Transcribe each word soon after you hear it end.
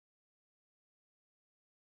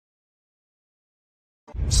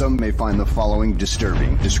Some may find the following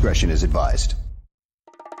disturbing. Discretion is advised.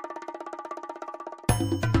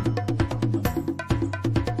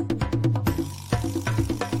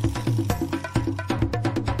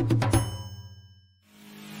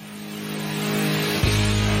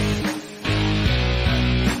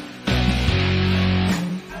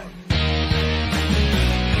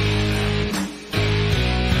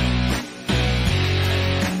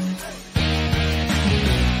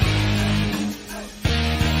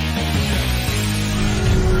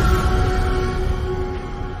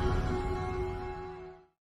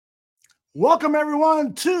 Welcome,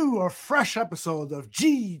 everyone, to a fresh episode of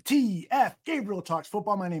GTF Gabriel Talks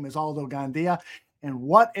Football. My name is Aldo Gandia, and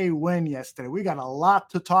what a win yesterday. We got a lot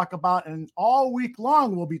to talk about, and all week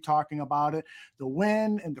long we'll be talking about it, the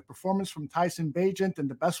win and the performance from Tyson Bagent. And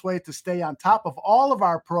the best way to stay on top of all of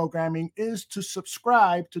our programming is to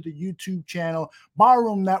subscribe to the YouTube channel,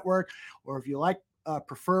 Barroom Network, or if you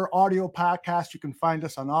prefer audio podcasts, you can find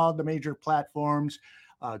us on all the major platforms.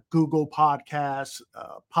 Google Podcasts,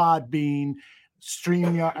 Podbean,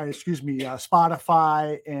 Spotify,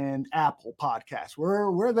 and Apple Podcasts.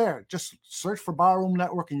 We're there. Just search for Barroom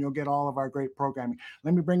Network and you'll get all of our great programming.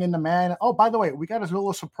 Let me bring in the man. Oh, by the way, we got a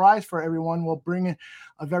little surprise for everyone. We'll bring in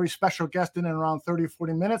a very special guest in around 30 or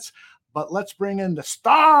 40 minutes. But let's bring in the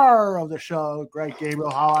star of the show, Greg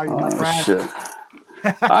Gabriel. How are you, my friend? Shit.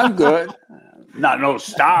 I'm good. Not no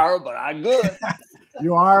star, but I'm good.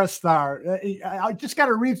 You are a star. I just got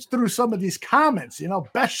to read through some of these comments.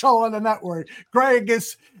 Best show on the network. Greg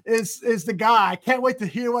is the guy. I can't wait to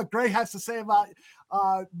hear what Greg has to say about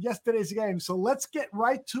yesterday's game. So let's get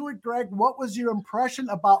right to it, Greg. What was your impression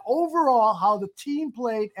about overall how the team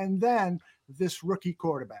played and then this rookie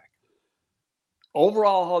quarterback?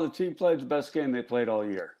 Overall, how the team played the best game they played all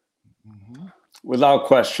year. Mm-hmm. Without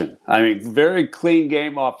question. I mean, very clean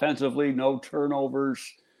game offensively, no turnovers.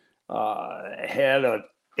 Had an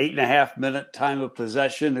 8.5 minute time of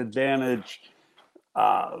possession advantage,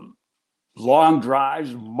 long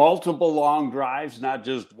drives, multiple long drives, not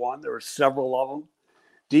just one. There were several of them.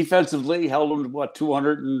 Defensively, held them to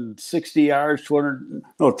 260 yards,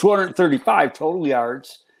 235 total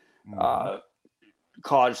yards. Mm-hmm.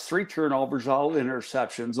 Caused 3 turnovers, all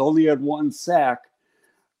interceptions. Only had 1 sack,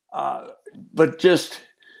 but just.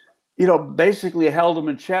 Basically held them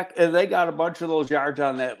in check, and they got a bunch of those yards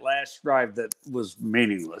on that last drive that was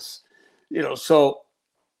meaningless. So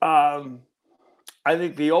I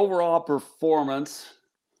think the overall performance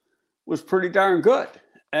was pretty darn good.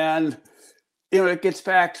 And, it gets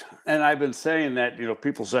back, and I've been saying that,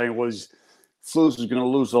 people saying, Flus is going to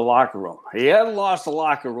lose the locker room. He hadn't lost the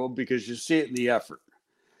locker room because you see it in the effort.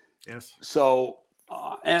 Yes. So,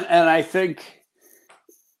 and I think,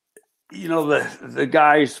 the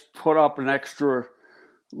guys put up an extra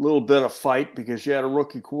little bit of fight because you had a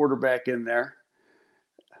rookie quarterback in there.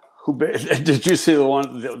 Did you see the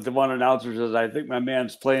one announcer says, I think my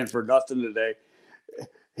man's playing for nothing today.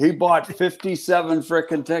 He bought 57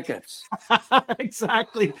 frickin' tickets.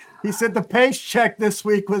 Exactly. He said the pace check this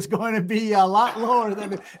week was going to be a lot lower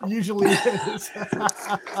than it usually is.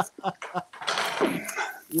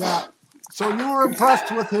 Yeah. So you were impressed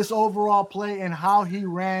with his overall play and how he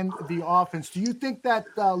ran the offense. Do you think that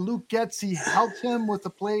Luke Getsy helped him with the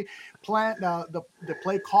play plan, the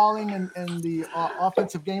play calling and the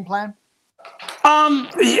offensive game plan?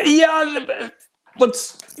 Yeah,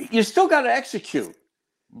 but you still got to execute.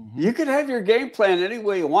 Mm-hmm. You can have your game plan any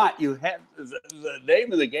way you want. You have the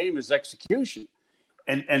name of the game is execution,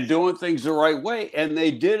 and doing things the right way, and they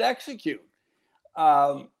did execute.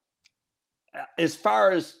 As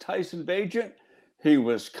far as Tyson Bagent, he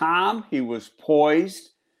was calm, he was poised,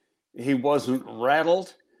 he wasn't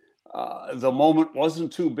rattled. The moment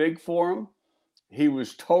wasn't too big for him. He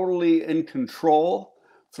was totally in control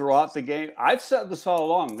throughout the game. I've said this all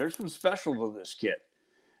along. There's some special to this kid.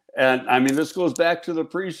 And, I mean, this goes back to the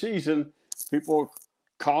preseason. People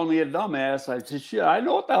call me a dumbass. I said, shit, I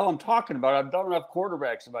know what the hell I'm talking about. I've done enough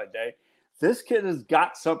quarterbacks in my day. This kid has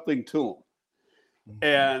got something to him. Mm-hmm.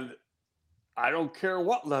 And I don't care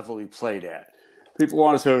what level he played at. People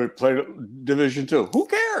want to say he played Division II. Who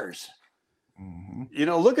cares?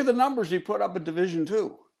 Mm-hmm. Look at the numbers he put up in Division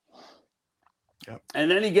II. Yep.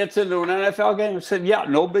 And then he gets into an NFL game and said, yeah,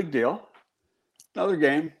 no big deal. Another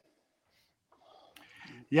game.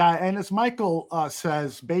 Yeah, and as Michael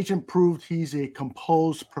says, Bagent proved he's a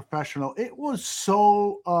composed professional. It was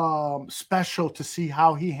so special to see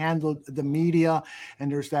how he handled the media. And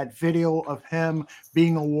there's that video of him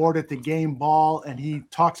being awarded the game ball. And he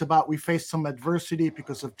talks about we faced some adversity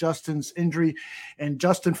because of Justin's injury. And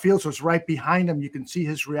Justin Fields was right behind him. You can see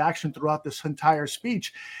his reaction throughout this entire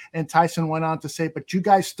speech. And Tyson went on to say, but you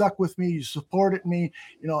guys stuck with me. You supported me,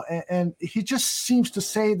 and he just seems to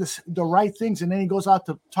say the right things. And then he goes out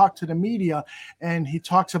to talk to the media, and he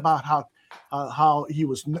talks about how he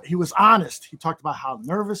was honest. He talked about how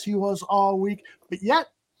nervous he was all week, but yet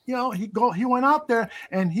he went out there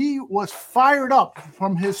and he was fired up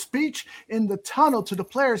from his speech in the tunnel to the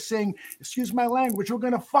players saying, excuse my language, we're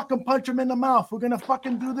gonna fucking punch him in the mouth, we're gonna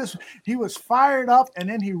fucking do this. He was fired up, and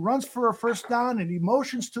then he runs for a first down and he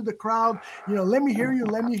motions to the crowd, let me hear you,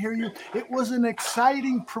 let me hear you. It was an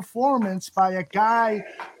exciting performance by a guy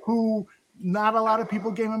who not a lot of people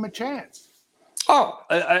gave him a chance.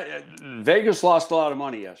 Vegas lost a lot of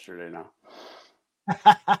money yesterday now.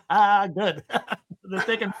 Good. They're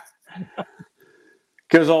thinking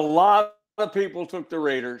because a lot of people took the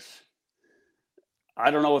Raiders. I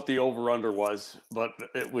don't know what the over-under was, but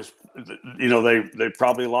it was, they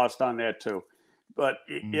probably lost on that too. But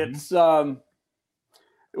it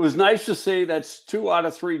was nice to see that's 2 out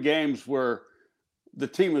of 3 games where the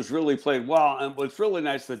team has really played well. And what's really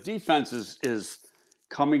nice, the defense is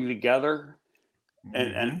coming together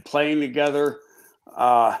and playing together.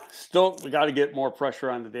 Still, we got to get more pressure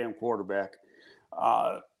on the damn quarterback.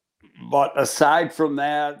 But aside from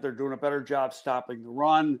that, they're doing a better job stopping the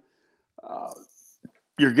run.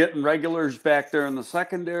 You're getting regulars back there in the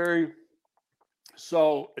secondary.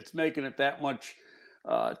 So it's making it that much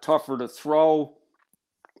tougher to throw.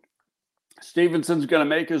 Stevenson's going to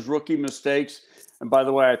make his rookie mistakes. And by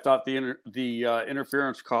the way, I thought the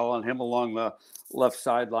interference call on him along the left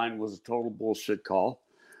sideline was a total bullshit call.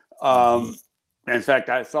 In fact,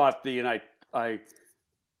 I thought I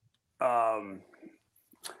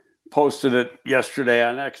posted it yesterday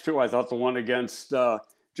on X too. I thought the one against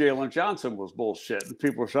Jalen Johnson was bullshit. And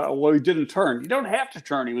people were saying, well, he didn't turn. You don't have to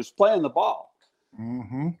turn. He was playing the ball.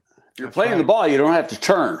 Mm-hmm. If you're playing the ball, you don't have to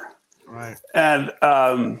turn. Right. And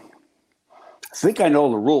I think I know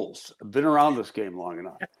the rules. I've been around this game long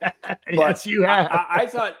enough. Yes, you have. I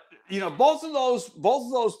thought, both of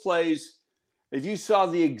those plays, if you saw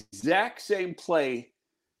the exact same play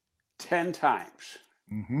 10 times,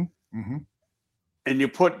 and you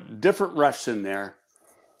put different refs in there,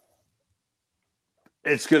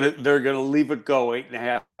 they're gonna leave it go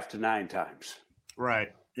 8.5 to 9 times.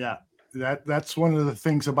 Right. Yeah. That's one of the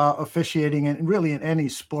things about officiating, and really in any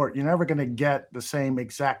sport, you're never going to get the same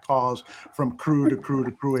exact calls from crew to crew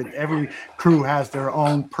to crew. Every crew has their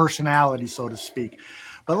own personality, so to speak.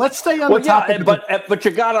 But let's stay on the topic. Yeah, but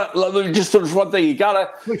you gotta just there's one thing you gotta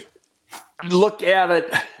look at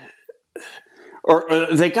it, or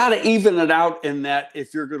they gotta even it out in that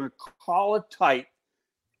if you're going to call it tight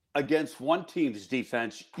against one team's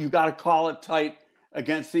defense, you got to call it tight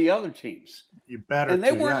against the other teams. You better. And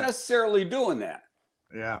they weren't necessarily doing that.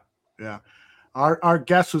 Yeah. Yeah. Our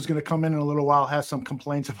guest who's going to come in a little while has some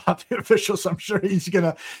complaints about the officials. I'm sure he's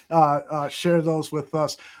going to share those with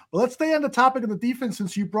us. Well, let's stay on the topic of the defense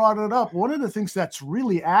since you brought it up. One of the things that's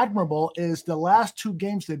really admirable is the last 2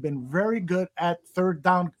 games they've been very good at third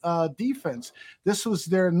down defense. This was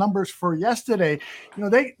their numbers for yesterday.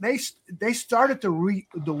 They started the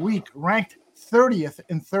week ranked 30th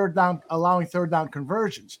in third down, allowing third down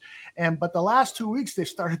conversions. But the last 2 weeks, they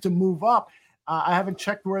started to move up. I haven't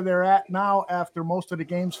checked where they're at now after most of the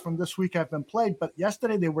games from this week have been played, but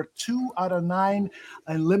yesterday they were 2 out of 9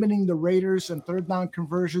 and limiting the Raiders in third down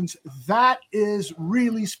conversions. That is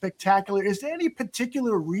really spectacular. Is there any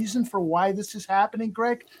particular reason for why this is happening,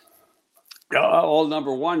 Greg? Well,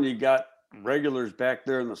 number one, you got regulars back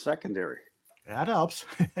there in the secondary. That helps.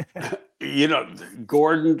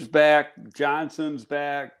 Gordon's back, Johnson's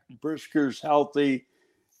back, Brisker's healthy.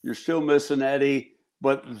 You're still missing Eddie,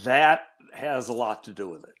 but that has a lot to do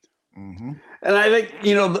with it. And I think,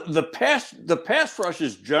 the pass rush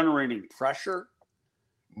is generating pressure.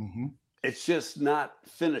 It's just not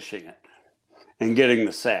finishing it and getting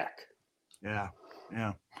the sack. Yeah.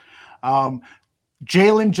 Yeah.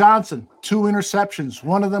 Jalen Johnson, 2 interceptions,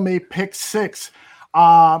 one of them a pick 6.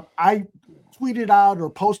 I tweeted out or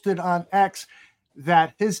posted on X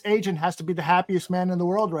that his agent has to be the happiest man in the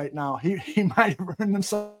world right now. He might have earned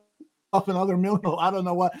himself another million. I don't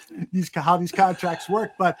know how these contracts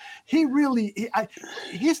work, but he's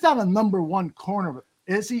not a number 1 corner,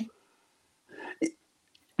 is he?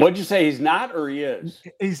 What'd you say? He's not, or he is?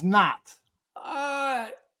 He's not.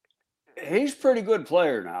 He's a pretty good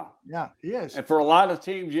player now. Yeah, he is. And for a lot of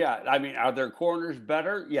teams, yeah. I mean, are their corners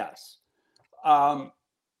better? Yes.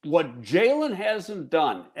 What Jalen hasn't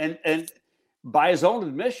done, and by his own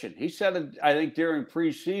admission, he said it, I think during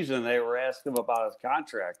preseason, they were asking him about his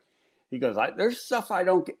contract. He goes, there's stuff I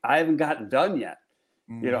haven't gotten done yet.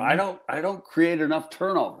 Mm-hmm. You know, I don't create enough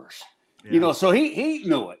turnovers. Yeah. You know, so he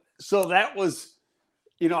knew it. So that was,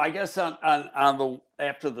 you know, I guess on the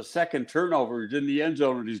after the second turnover, he's in the end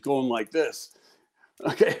zone and he's going like this.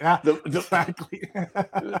 Okay. Yeah, exactly.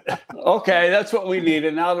 Okay, that's what we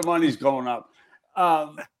needed. Now the money's going up.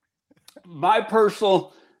 My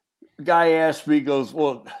personal guy asked me, goes,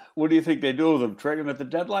 well, what do you think they do with him? Trade him at the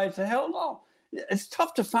deadline? I said, hell no. It's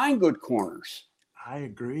tough to find good corners. I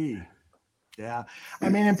agree. Yeah. I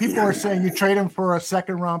mean, and people are saying you trade him for a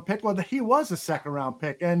second-round pick. Well, he was a second-round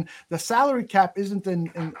pick, and the salary cap isn't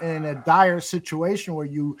in a dire situation where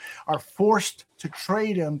you are forced to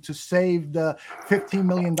trade him to save the $15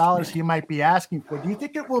 million he might be asking for. Do you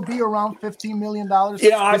think it will be around $15 million?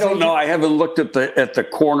 Yeah, I don't know. I haven't looked at the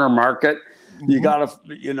corner market. Mm-hmm. You got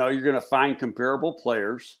to, you know, you're going to find comparable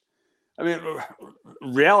players. I mean,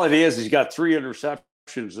 reality is he's got 3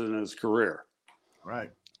 interceptions in his career.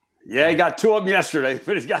 Right. Yeah, he got 2 of them yesterday,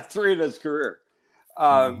 but he's got 3 in his career.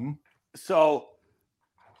 So,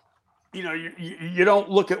 you know, you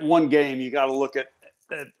don't look at one game. You got to look at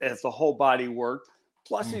the whole body work.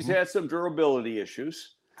 Plus, he's had some durability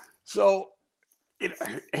issues. So,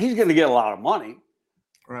 he's going to get a lot of money.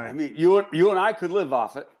 Right. I mean, you and I could live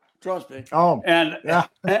off it. Trust me. Oh, and yeah.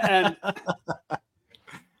 and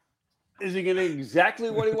is he getting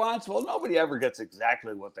exactly what he wants? Well, nobody ever gets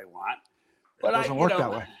exactly what they want. But it doesn't work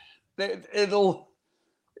that way. It'll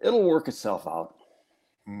work itself out.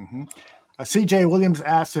 Mm-hmm. CJ Williams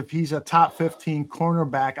asks if he's a top 15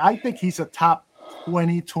 cornerback. I think he's a top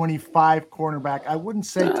 20, 25 cornerback. I wouldn't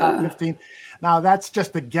say top 15. Now, that's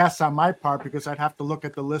just a guess on my part because I'd have to look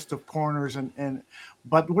at the list of corners.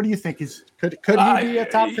 But what do you think? Could he be a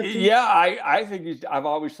top 15? Yeah, I think I've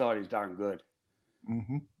always thought he's darn good.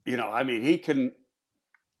 Mm-hmm. You know, I mean, he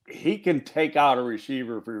can take out a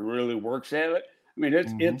receiver if he really works at it. I mean,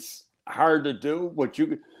 it's hard to do, but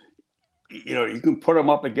you can put him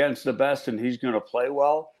up against the best and he's going to play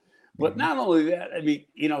well. But not only that, I mean,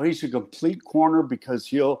 you know, he's a complete corner because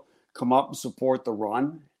he'll come up and support the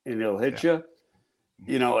run and he'll hit you.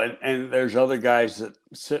 You know, and there's other guys that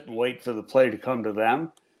sit and wait for the play to come to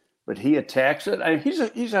them, but he attacks it. I mean,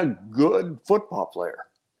 he's a good football player.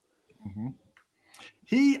 Mm-hmm.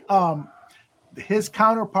 His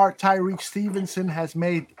counterpart, Tyreek Stevenson, has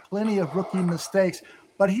made plenty of rookie mistakes,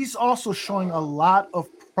 but he's also showing a lot of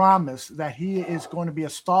promise that he is going to be a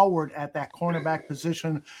stalwart at that cornerback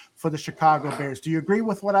position for the Chicago Bears. Do you agree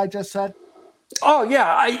with what I just said? Oh,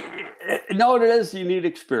 yeah. I know what it is. You need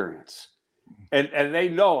experience. And they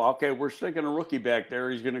know, okay, we're sticking a rookie back there.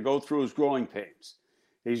 He's going to go through his growing pains.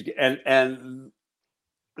 And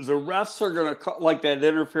the refs are going to, like that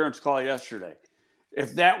interference call yesterday.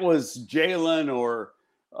 If that was Jalen or,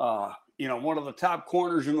 one of the top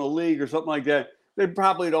corners in the league or something like that, they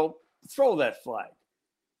probably don't throw that flag.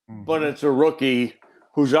 Mm-hmm. But it's a rookie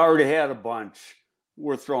who's already had a bunch.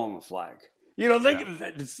 We're throwing the flag. You know,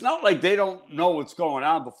 it's not like they don't know what's going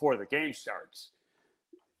on before the game starts.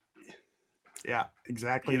 Yeah,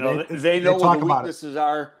 exactly. You know, they know what the weaknesses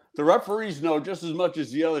are. The referees know just as much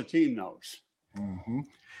as the other team knows. Mm-hmm.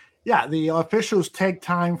 Yeah, the officials take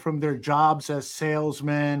time from their jobs as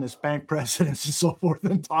salesmen, as bank presidents, and so forth,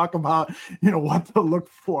 and talk about, what to look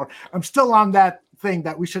for. I'm still on that thing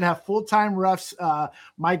that we should have full-time refs.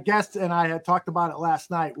 My guest and I had talked about it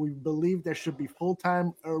last night. We believe there should be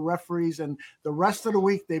full-time referees, and the rest of the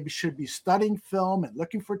week they should be studying film and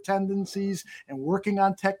looking for tendencies and working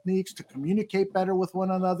on techniques to communicate better with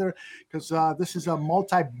one another, because this is a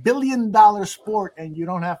multi-billion-dollar sport, and you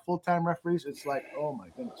don't have full-time referees. It's like, oh my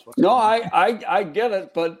goodness. No, I get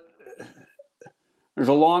it, but there's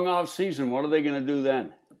a long off season. What are they going to do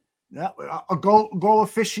then? Yeah, go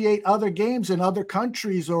officiate other games in other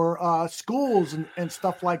countries or schools and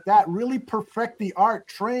stuff like that. Really perfect the art.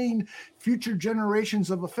 Train future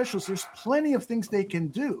generations of officials. There's plenty of things they can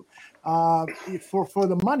do for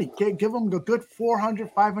the money. Give them a good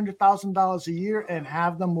 $400,000, $500,000 a year and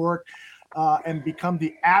have them work and become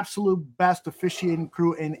the absolute best officiating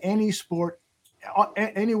crew in any sport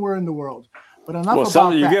anywhere in the world. But enough about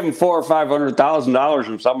some you give them $400,000 or $500,000,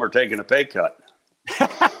 and some are taking a pay cut.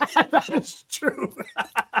 That is true.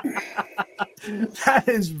 That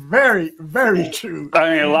is very, very true.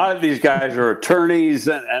 I mean, a lot of these guys are attorneys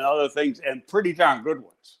and other things, and pretty darn good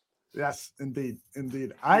ones. Yes, indeed.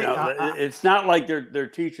 It's not like they're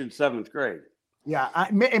teaching 7th grade. Yeah,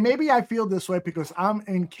 maybe I feel this way because I'm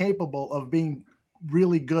incapable of being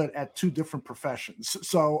really good at two different professions.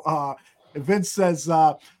 So Vince says,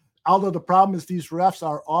 although the problem is these refs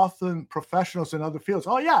are often professionals in other fields.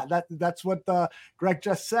 Oh yeah, that's what Greg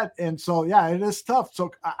just said. And so yeah, it is tough.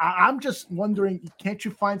 So I'm just wondering, can't you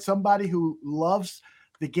find somebody who loves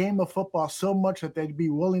the game of football so much that they'd be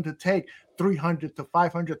willing to take $300,000 to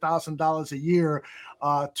 $500,000 a year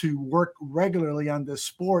to work regularly on this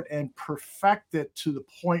sport and perfect it to the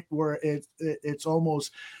point where it's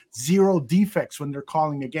almost zero defects when they're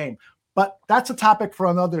calling a game. But that's a topic for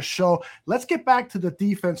another show. Let's get back to the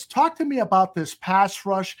defense. Talk to me about this pass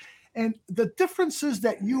rush and the differences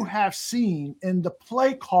that you have seen in the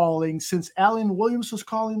play calling since Alan Williams was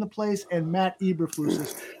calling the plays and Matt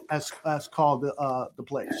Eberflus has called the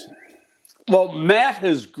plays. Well, Matt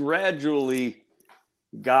has gradually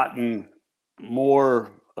gotten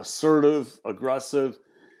more assertive, aggressive.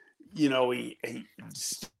 He's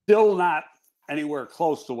still not anywhere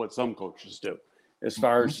close to what some coaches do as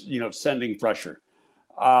far as, sending pressure.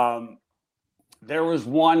 There was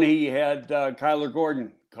one, he had Kyler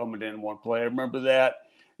Gordon coming in one play. I remember that.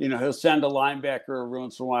 He'll send a linebacker every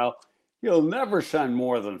once in a while. He'll never send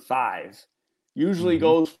more than 5. Usually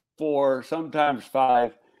goes 4, sometimes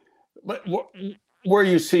 5. But where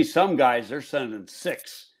you see some guys, they're sending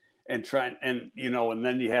 6 and trying, and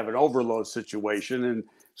then you have an overload situation and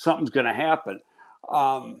something's going to happen.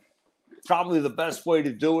 Probably the best way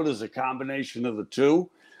to do it is a combination of the two.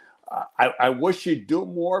 I wish you'd do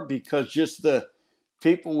more because just the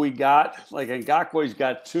people we got, like Ngakwe's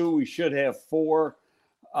got 2, we should have 4.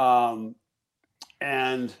 And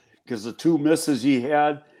because the 2 misses he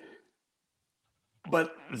had,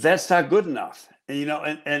 but that's not good enough.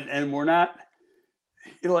 And we're not,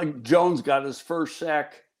 like Jones got his first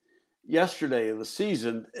sack yesterday of the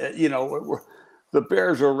season. The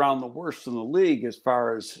Bears are around the worst in the league as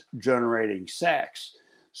far as generating sacks.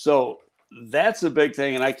 So that's a big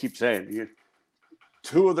thing. And I keep saying,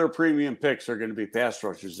 2 of their premium picks are going to be pass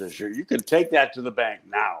rushers this year. You can take that to the bank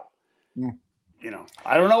now.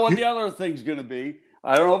 I don't know what the other thing's going to be.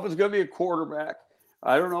 I don't know if it's going to be a quarterback.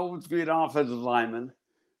 I don't know if it's going to be an offensive lineman.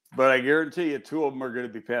 But I guarantee you 2 of them are going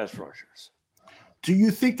to be pass rushers. Do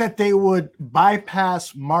you think that they would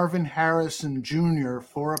bypass Marvin Harrison Jr.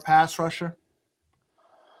 for a pass rusher?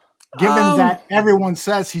 Given that everyone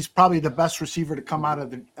says he's probably the best receiver to come out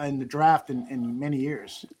of in the draft in many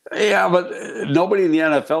years. Yeah, but nobody in the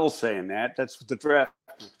NFL is saying that. That's what the draft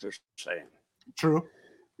are saying. True.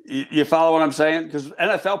 You follow what I'm saying? Because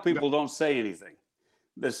NFL people don't say anything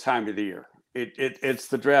this time of the year. It's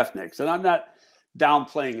the draft nicks. And I'm not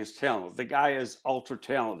downplaying his talent. The guy is ultra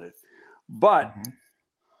talented. But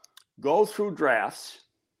go through drafts,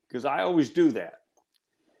 because I always do that,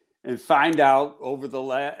 and find out over the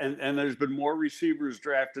last, and there's been more receivers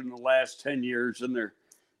drafted in the last 10 years than there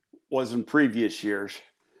was in previous years.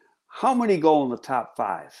 How many go in the top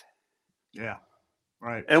 5? Yeah,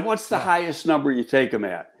 right. And what's the highest number you take them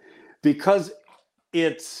at? Because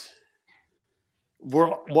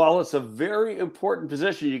while it's a very important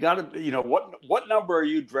position, you got to, what number are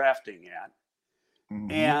you drafting at?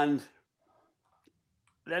 And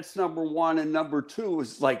that's number 1. And number 2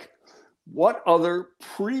 is like, what other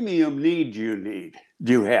premium need do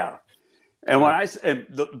you have? And when I say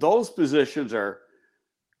those positions are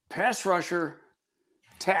pass rusher,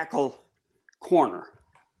 tackle, corner.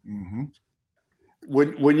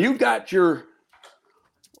 When you got your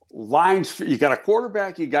lines, you got a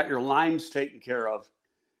quarterback, you got your lines taken care of,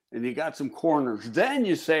 and you got some corners. Then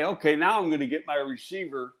you say, okay, now I'm going to get my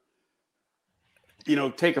receiver,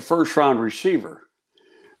 take a first round receiver.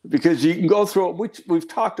 Because you can go through it. We've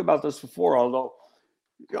talked about this before, although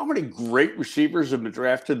you know how many great receivers have been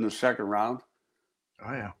drafted in the 2nd round?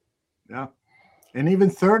 Oh, yeah. Yeah. And even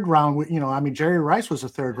 3rd round, Jerry Rice was a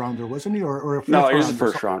 3rd rounder, wasn't he? Or a 5th No, he was a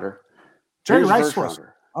first rounder. Jerry Rice was.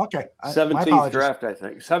 Okay. 17th draft, I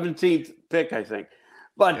think. 17th pick, I think.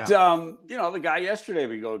 But, the guy yesterday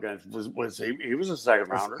we go against he was a 2nd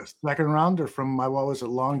rounder. A 2nd rounder from, what was it,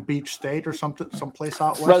 Long Beach State or someplace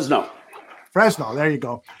out west? Fresno, there you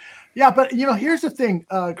go. Yeah, but here's the thing,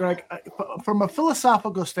 Greg. From a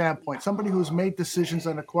philosophical standpoint, somebody who's made decisions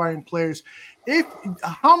on acquiring players,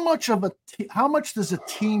 how much does a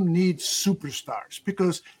team need superstars?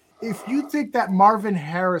 Because if you think that Marvin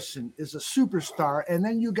Harrison is a superstar, and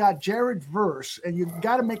then you got Jared Verse, and you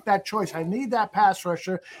got to make that choice. I need that pass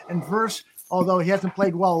rusher, and Verse, although he hasn't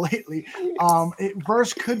played well lately,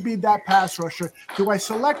 Verse could be that pass rusher. Do I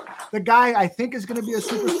select the guy I think is going to be a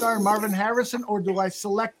superstar, Marvin Harrison, or do I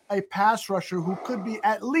select a pass rusher who could be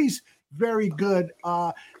at least very good?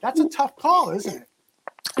 That's a tough call, isn't it?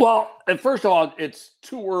 Well, and first of all, it's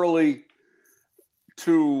too early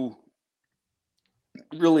to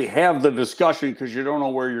really have the discussion because you don't know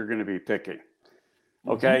where you're going to be picking.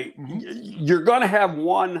 Okay. Mm-hmm. You're going to have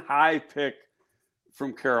one high pick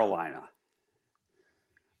from Carolina.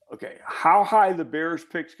 Okay. How high the Bears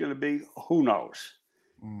pick's going to be, who knows?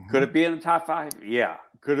 Mm-hmm. Could it be in the top 5? Yeah.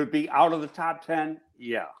 Could it be out of the top 10?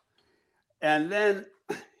 Yeah. And then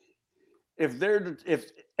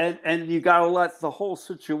and you got to let the whole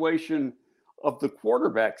situation of the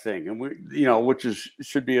quarterback thing, and which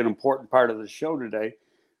should be an important part of the show today,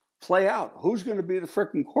 play out. Who's going to be the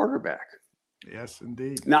freaking quarterback? Yes,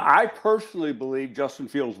 indeed. Now, I personally believe Justin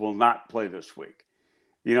Fields will not play this week.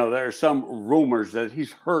 There are some rumors that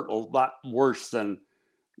he's hurt a lot worse than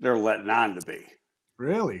they're letting on to be.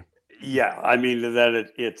 Really? Yeah, I mean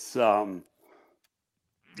that it's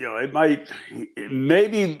it might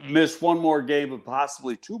maybe miss one more game and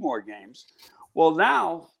possibly 2 more games. Well,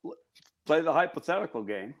 now play the hypothetical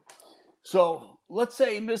game. So let's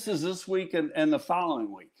say he misses this week and the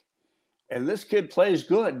following week, and this kid plays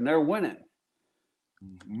good and they're winning.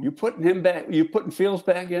 Mm-hmm. You putting him back? You putting Fields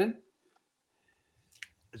back in?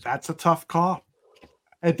 That's a tough call.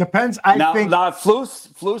 It depends. I think. Now, Flu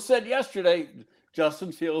said yesterday,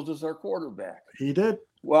 Justin Fields is our quarterback. He did.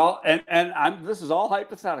 Well, and this is all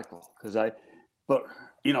hypothetical but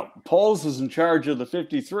Poles is in charge of the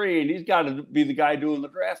 53, and he's got to be the guy doing the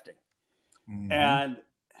drafting. Mm-hmm. And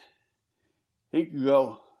he could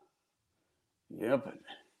go, yeah, but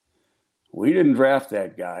we didn't draft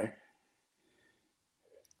that guy.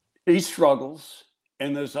 He struggles,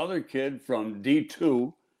 and this other kid from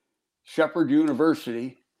D2, Shepherd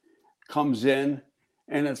University, comes in,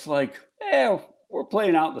 and it's like, we're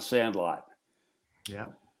playing out in the sandlot. Yeah.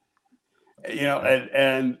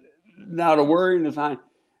 And now to worry in the time.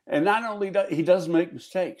 And not only he does make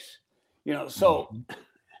mistakes, so mm-hmm.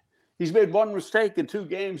 He's made one mistake in 2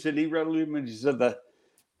 games, and he said the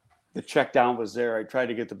check down was there. I tried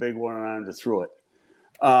to get the big one on him to throw it.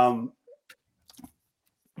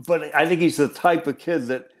 But I think he's the type of kid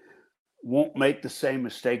that won't make the same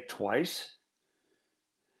mistake twice.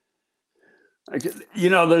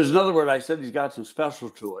 There's another word I said he's got some special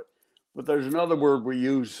to it, but there's another word we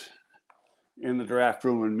use in the draft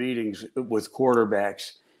room and meetings with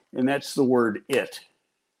quarterbacks, and that's the word it.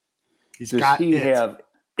 Does he have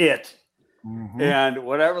it? Mm-hmm. And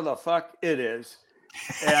whatever the fuck it is.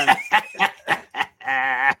 And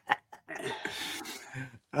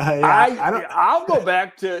I'll go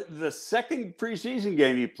back to the second preseason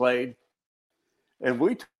game he played, and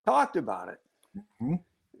we talked about it. Mm-hmm.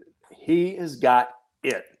 He has got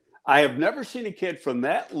it. I have never seen a kid from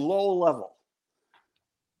that low level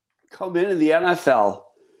come into the NFL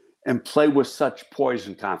and play with such poise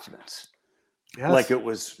and confidence. Yes. Like it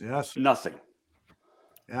was nothing.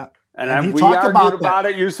 Yeah. And we argued about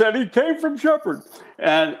it. You said he came from Shepherd.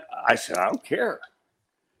 And I said, I don't care.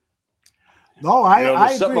 No,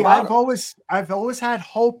 I agree. I've always had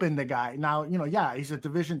hope in the guy. Now, he's a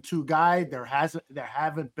Division II guy. There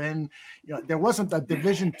haven't been, there wasn't a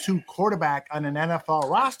Division II quarterback on an NFL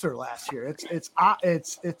roster last year. This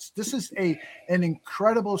is an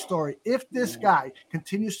incredible story. If this guy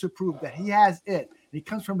continues to prove that he has it, and he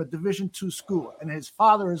comes from a Division II school, and his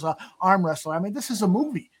father is an arm wrestler. I mean, this is a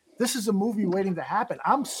movie. This is a movie waiting to happen.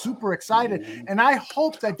 I'm super excited, and I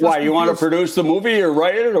hope that. Why, you want to produce the movie or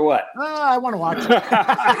write it or what? I want to watch it.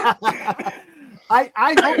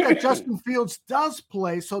 I hope that Justin Fields does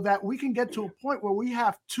play so that we can get to a point where we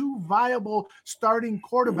have 2 viable starting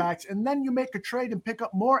quarterbacks, and then you make a trade and pick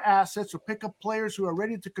up more assets or pick up players who are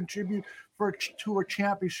ready to contribute to a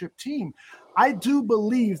championship team. I do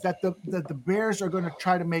believe that the Bears are going to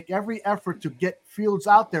try to make every effort to get Fields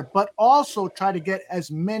out there, but also try to get as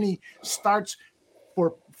many starts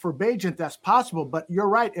for Bagent as possible. But you're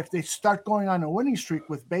right. If they start going on a winning streak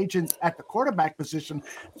with Bagent at the quarterback position,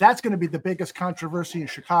 that's going to be the biggest controversy in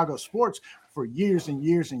Chicago sports for years and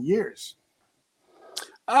years and years.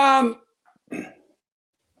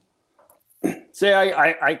 Say,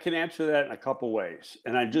 I can answer that in a couple ways,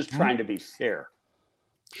 and I'm just trying to be fair.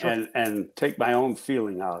 Sure. And take my own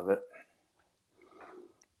feeling out of it.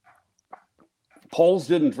 Poles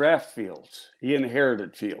didn't draft Fields. He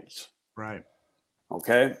inherited Fields. Right.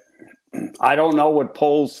 Okay. I don't know what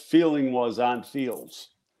Poles' feeling was on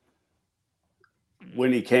Fields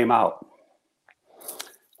when he came out.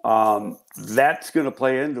 That's going to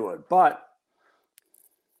play into it. But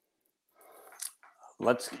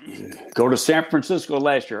let's go to San Francisco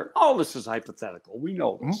last year. Oh, this is hypothetical. We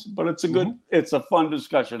know this, but it's it's a fun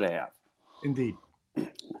discussion to have. Indeed.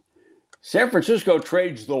 San Francisco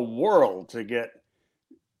trades the world to get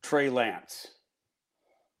Trey Lance.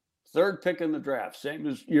 third pick in the draft,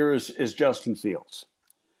 same year as Justin Fields.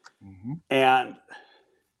 Mm-hmm. And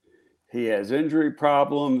he has injury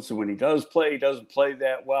problems. And when he does play, he doesn't play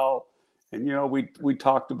that well. And, we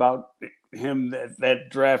talked about him that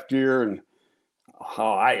draft year and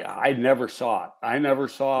how I never saw it. I never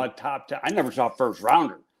saw a top 10. I never saw a first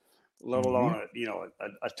rounder, let alone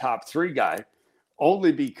a top 3 guy,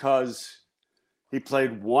 only because he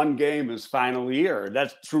played one game his final year.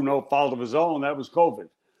 That's through no fault of his own. That was COVID.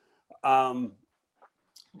 And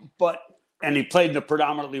he played in a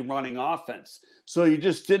predominantly running offense. So you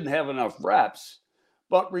just didn't have enough reps.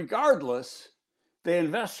 But regardless, they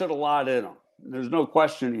invested a lot in him. There's no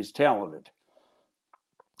question he's talented.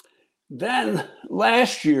 Then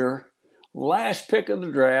last year, last pick of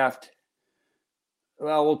the draft,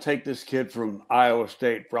 well, we'll take this kid from Iowa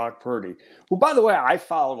State, Brock Purdy, who, by the way, I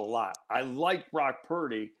followed a lot. I liked Brock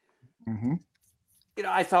Purdy. Mm-hmm.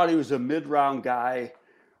 I thought he was a mid-round guy,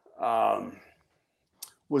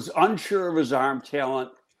 was unsure of his arm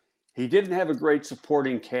talent. He didn't have a great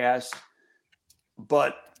supporting cast,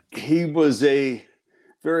 but he was a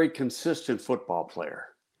very consistent football player.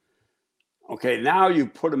 Okay, now you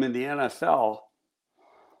put him in the NFL,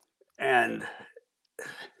 and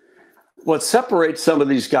what separates some of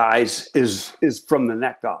these guys is from the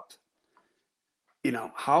neck up.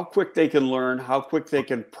 How quick they can learn, how quick they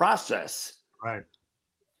can process, right,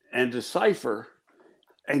 and decipher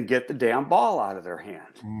and get the damn ball out of their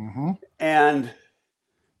hand. Mm-hmm. And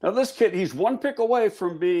now this kid, he's one pick away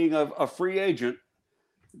from being a free agent,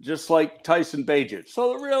 just like Tyson Bagent.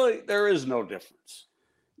 So really, there is no difference.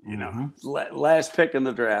 Last pick in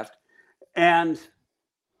the draft. And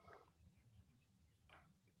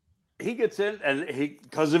he gets in, and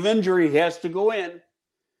because of injury, he has to go in.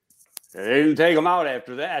 They didn't take him out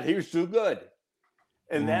after that. He was too good.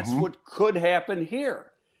 And that's what could happen here.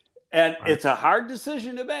 And it's a hard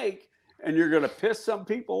decision to make, and you're going to piss some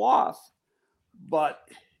people off. But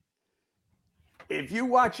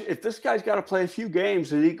if this guy's got to play a few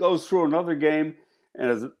games and he goes through another game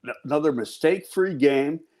and another mistake-free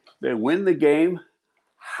game, they win the game,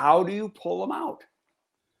 how do you pull them out?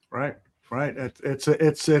 Right.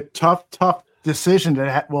 It's a tough decision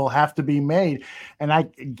that will have to be made. And I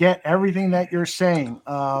get everything that you're saying,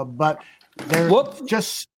 but there's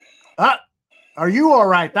just are you all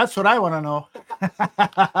right? That's what I want to know.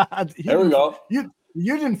 There we go. You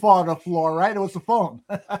didn't fall on the floor, right? It was the phone.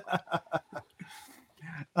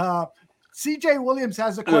 CJ Williams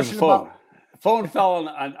has a question about phone fell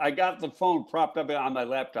on. I got the phone propped up on my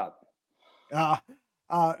laptop.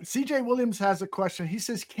 CJ Williams has a question. He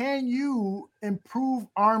says, can you improve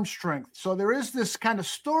arm strength? So there is this kind of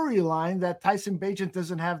storyline that Tyson Bagent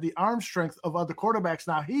doesn't have the arm strength of other quarterbacks.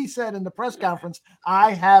 Now, he said in the press conference,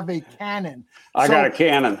 I have a cannon. I got a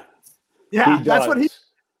cannon. Yeah, that's what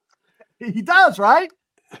he does, right?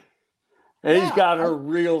 And he's got a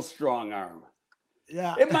real strong arm.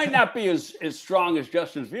 Yeah. It might not be as strong as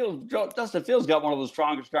Justin Fields. Justin Fields got one of the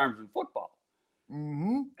strongest arms in football.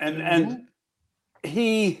 Mm-hmm. And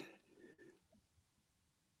he,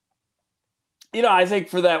 I think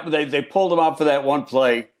for that, they pulled him out for that one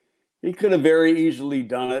play. He could have very easily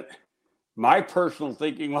done it. My personal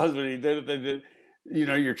thinking was when he did it,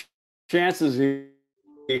 your chances he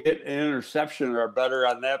hit an interception are better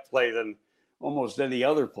on that play than almost any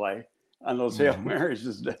other play on those Hail Marys.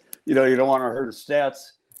 Just, you don't want to hurt his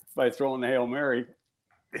stats by throwing the Hail Mary.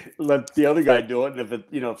 Let the other guy do it. And if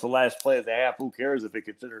it's the last play of the half, who cares if it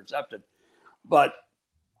gets intercepted? But,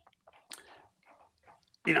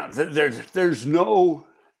 there's no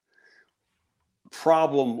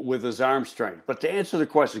problem with his arm strength. But to answer the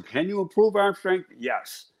question, can you improve arm strength?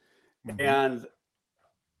 Yes. And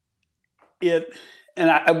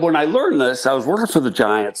when I learned this, I was working for the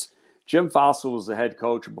Giants. Jim Fossil was the head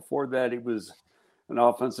coach. And before that, he was an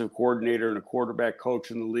offensive coordinator and a quarterback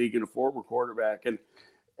coach in the league and a former quarterback.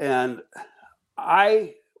 And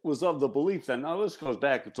I was of the belief that, now this goes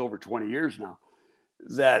back, it's over 20 years now,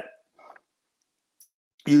 that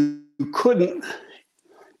you couldn't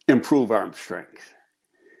improve arm strength.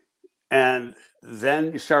 And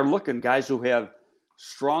then you start looking, guys who have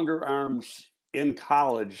stronger arms in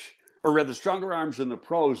college, or rather stronger arms in the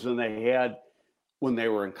pros than they had when they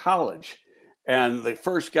were in college. And the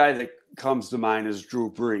first guy that comes to mind is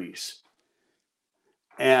Drew Brees.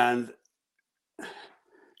 And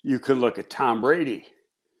you can look at Tom Brady,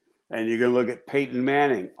 and you can look at Peyton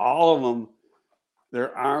Manning. All of them,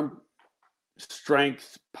 their arm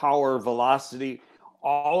strength, power, velocity,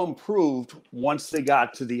 all improved once they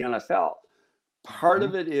got to the NFL. Part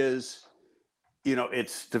of it is,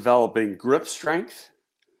 it's developing grip strength,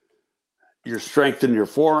 your strength in your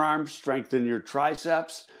forearms, strength in your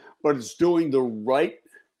triceps. but it's doing the right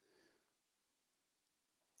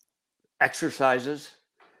exercises,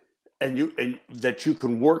 and that you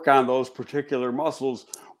can work on those particular muscles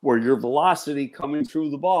where your velocity coming through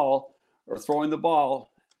the ball or throwing the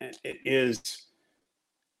ball is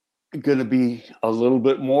going to be a little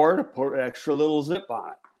bit more to put extra little zip on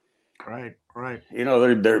it. Right. You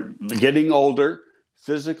know, they're getting older,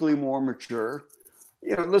 physically more mature.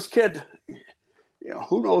 You know, this kid, you know,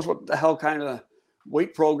 who knows what the hell kind of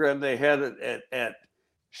weight program they had at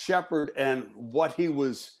Shepherd, and what he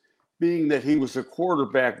was, being that he was a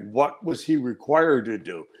quarterback, what was he required to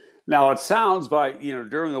do? Now, it sounds like, you know,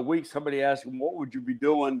 during the week, somebody asked him, what would you be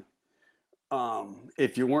doing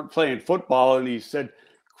if you weren't playing football? And he said,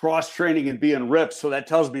 cross-training and being ripped. So that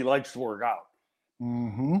tells me he likes to work out.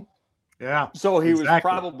 Mm-hmm. Yeah. So he was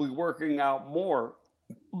probably working out more,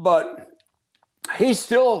 but he's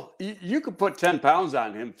still, you could put 10 pounds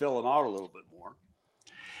on him, fill him out a little bit more.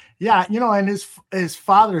 Yeah, you know, and his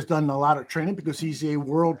father's done a lot of training because he's a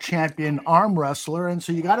world champion arm wrestler. And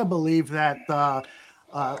so you got to believe that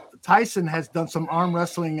Tyson has done some arm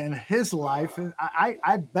wrestling in his life. And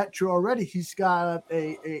I bet you already he's got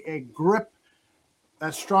a grip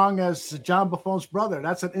as strong as John Buffone's brother.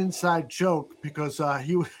 That's an inside joke because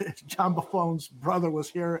John Buffone's brother was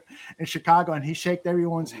here in Chicago, and he shook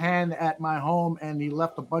everyone's hand at my home, and he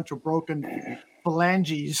left a bunch of broken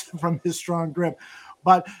phalanges from his strong grip.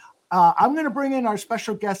 But I'm going to bring in our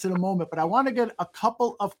special guest in a moment, but I want to get a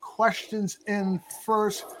couple of questions in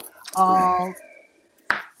first.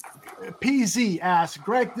 PZ asks,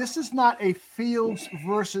 Greg, this is not a Fields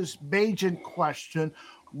versus Bagent question.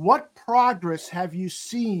 What progress have you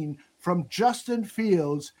seen from Justin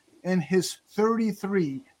Fields in his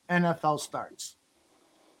 33 NFL starts?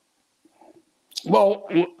 Well,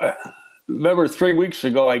 remember 4 weeks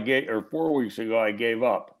ago, I gave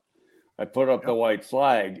up. I put up the white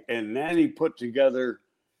flag, and then he put together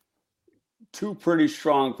 2 pretty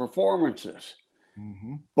strong performances.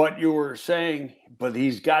 Mm-hmm. But you were saying, but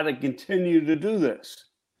he's got to continue to do this.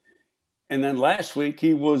 And then last week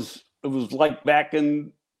it was like back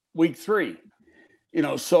in week 3, you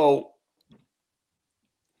know, so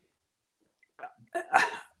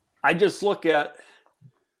I just look at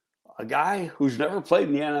a guy who's never played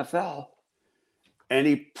in the NFL, and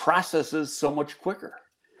he processes so much quicker,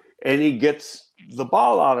 and he gets the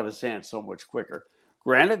ball out of his hand so much quicker.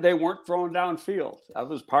 Granted, they weren't throwing downfield. That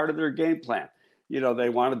was part of their game plan. You know, they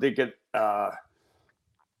wanted to get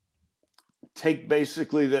take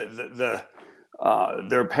basically their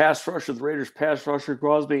pass rusher, the Raiders pass rusher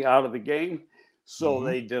Crosby, out of the game. So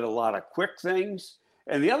they did a lot of quick things.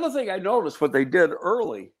 And the other thing I noticed, what they did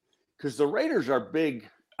early, because the Raiders are big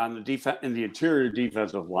on the defense in the interior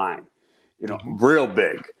defensive line, you know, real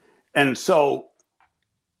big. And so,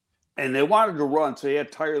 and they wanted to run, so they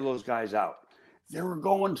had to tire those guys out. They were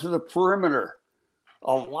going to the perimeter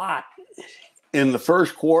a lot in the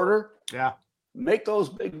first quarter. Yeah. Make those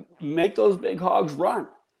big hogs run.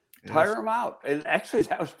 Tire them out. And actually,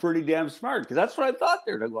 that was pretty damn smart, because that's what I thought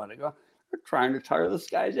they were going to go. They're trying to tire this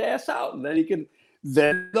guy's ass out, and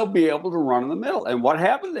then they'll be able to run in the middle. And what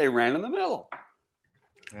happened? They ran in the middle.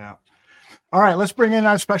 Yeah. All right, let's bring in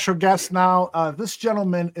our special guest now. This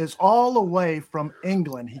gentleman is all the way from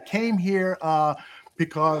England. He came here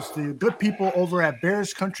because the good people over at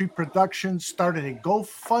Bears Country Productions started a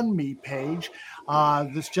GoFundMe page.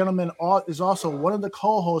 This gentleman is also one of the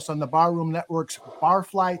co-hosts on the Barroom Network's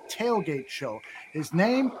Barfly Tailgate Show. His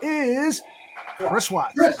name is Chris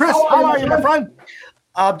Watts. Chris, how are you, my friend?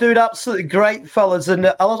 I'm doing absolutely great, fellas. And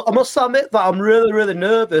I must admit that I'm really, really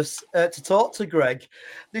nervous to talk to Greg.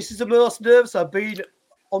 This is the most nervous I've been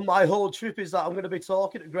on my whole trip, is that I'm going to be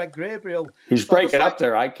talking to Greg Gabriel. He's breaking up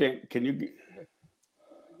there. I can't. Can you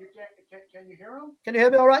hear him? Can you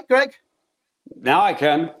hear me all right, Greg? Now I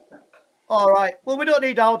can. All right. Well, we don't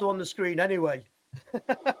need Aldo on the screen anyway.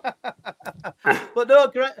 But no,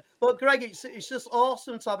 Greg, it's just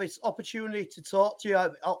awesome to have this opportunity to talk to you. I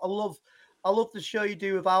love the show you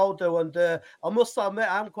do with Aldo, and I must admit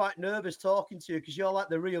I'm quite nervous talking to you because you're like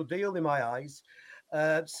the real deal in my eyes.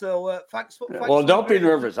 Thanks. Well, don't be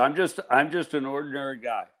nervous. I'm just an ordinary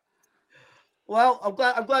guy. Well,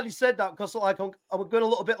 I'm glad you said that, because like I'm going a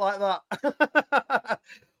little bit like that.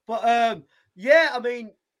 But yeah, I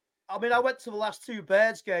mean, I went to the last 2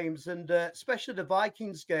 Bears games, and especially the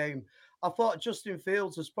Vikings game. I thought Justin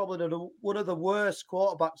Fields was probably one of the worst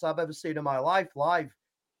quarterbacks I've ever seen in my life live.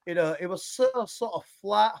 You know, it was so sort of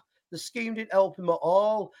flat. The scheme didn't help him at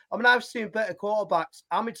all. I mean, I've seen better quarterbacks,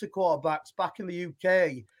 amateur quarterbacks back in the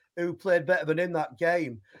UK who played better than in that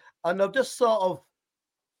game. And I've just sort of,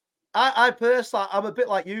 I personally, I'm a bit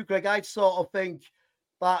like you, Greg. I sort of think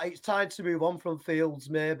that it's time to move on from Fields,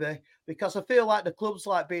 maybe, because I feel like the club's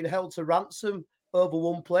like being held to ransom over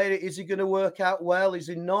one player. Is he going to work out well? Is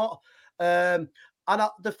he not?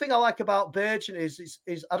 The thing I like about Bagent is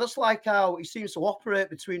I just like how he seems to operate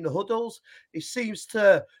between the huddles. He seems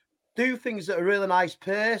to do things at a really nice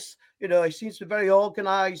pace. You know, he seems to be very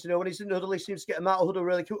organised. You know, when he's in the huddle, he seems to get him out of the huddle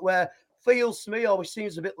really quick. Where Fields to me always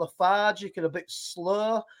seems a bit lethargic and a bit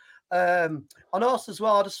slow. And also as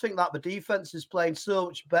well, I just think that the defense is playing so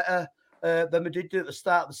much better than we did do at the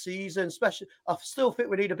start of the season. Especially, I still think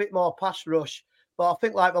we need a bit more pass rush. But I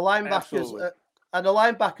think like the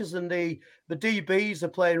linebackers and the DBs are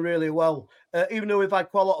playing really well. Even though we've had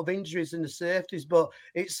quite a lot of injuries in the safeties, but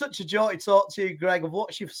it's such a joy to talk to you, Greg. I've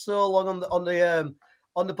watched you for so long on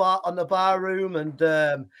the bar room, and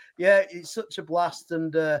yeah, it's such a blast,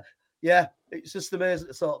 and yeah, it's just amazing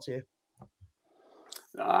to talk to you.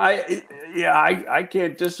 I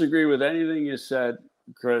can't disagree with anything you said,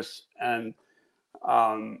 Chris. And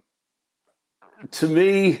to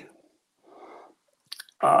me,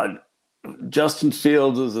 Justin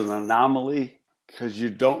Fields is an anomaly because you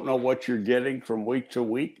don't know what you're getting from week to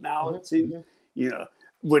week now. It seems,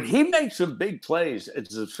 when he makes some big plays,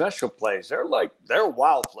 it's the special plays. They're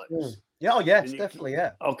wild plays. Yeah, yes, definitely,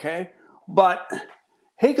 yeah. Okay, but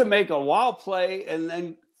he could make a wild play and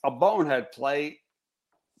then a bonehead play,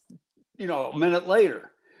 a minute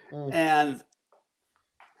later. And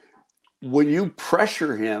when you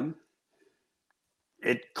pressure him,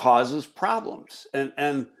 it causes problems.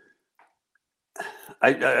 And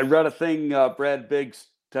I read a thing, Brad Biggs,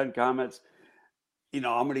 10 comments,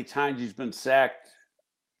 how many times he's been sacked,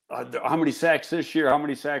 how many sacks this year, how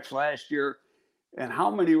many sacks last year, and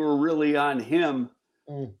how many were really on him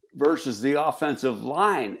versus the offensive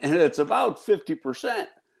line. And it's about 50%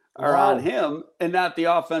 are on him and not the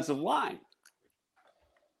offensive line.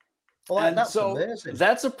 Well, and that's so amazing.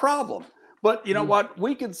 That's a problem. But you know what?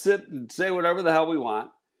 We can sit and say whatever the hell we want.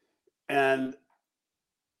 And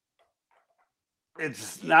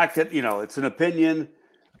it's not good, it's an opinion,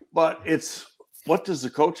 but it's what does the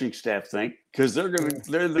coaching staff think? Because they're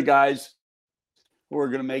the guys who are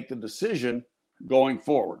going to make the decision going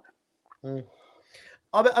forward.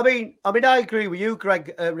 I mean, I agree with you,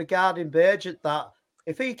 Greg, regarding Bagent, that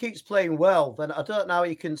if he keeps playing well, then I don't know how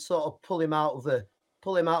you can sort of pull him out of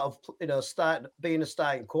being a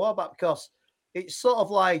starting quarterback, because it's sort of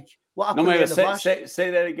like what happened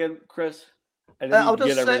say that again, Chris. I didn't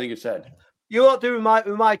get everything you said. You won't do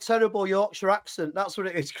with my terrible Yorkshire accent. That's what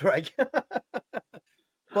it is, Greg.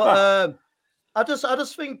 But I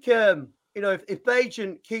just think if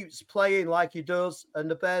Bagent keeps playing like he does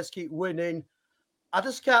and the Bears keep winning, I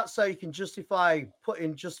just can't say you can justify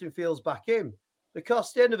putting Justin Fields back in, because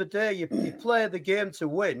at the end of the day, you play the game to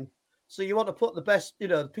win. So you want to put the best,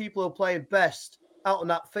 the people who are playing best out on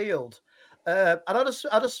that field. And I just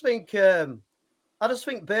think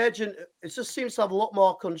Bagent, it just seems to have a lot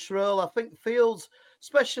more control. I think Fields,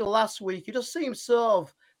 especially last week, he just seems so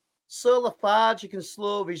lethargic and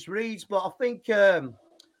slow with his reads. But I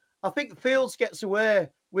think Fields gets away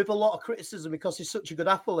with a lot of criticism because he's such a good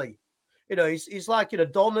athlete. He's like an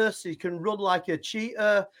Adonis. He can run like a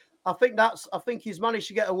cheetah. I think he's managed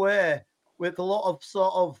to get away with a lot of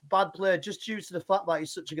sort of bad play just due to the fact that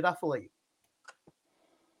he's such a good athlete.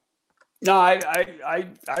 No, I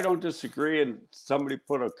don't disagree. And somebody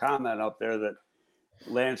put a comment up there that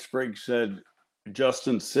Lance Briggs said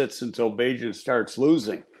Justin sits until Bagent starts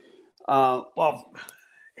losing. Well,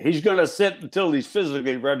 he's going to sit until he's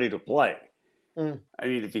physically ready to play. I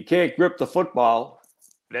mean, if you can't grip the football,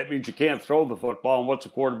 that means you can't throw the football. And what's a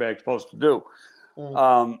quarterback supposed to do?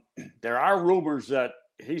 There are rumors that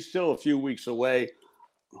he's still a few weeks away.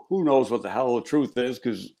 Who knows what the hell the truth is,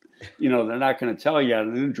 because they're not going to tell you on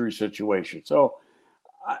an injury situation. So,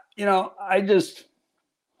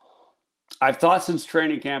 I've thought since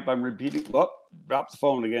training camp, I'm repeating, drop the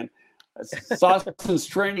phone again. I thought since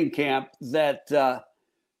training camp that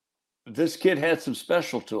this kid had some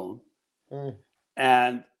special to him.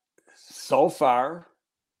 And so far,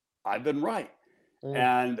 I've been right.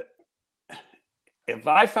 And if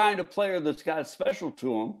I find a player that's got special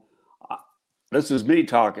to him, this is me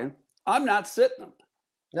talking, I'm not sitting him.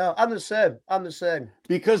 No, I'm the same.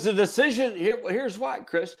 Because the decision, here's why,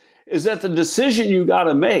 Chris, is that the decision you got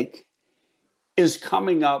to make is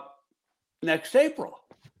coming up next April.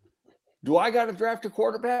 Do I got to draft a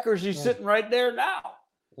quarterback, or is he sitting right there now?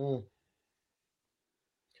 No,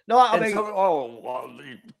 I mean,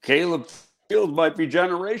 Caleb Fields might be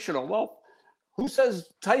generational. Well, who says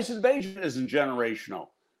Tyson Bagent isn't generational?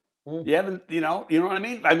 You haven't, you know what I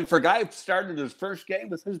mean? I mean, for a guy who started his first game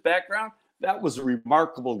with his background, that was a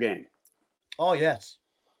remarkable game. Oh, yes.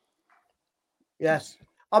 Yes.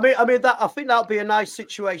 I think that'll be a nice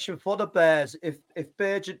situation for the Bears if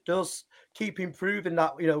Bagent does keep improving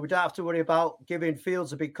that. We don't have to worry about giving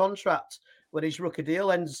Fields a big contract when his rookie deal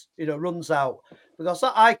runs out. Because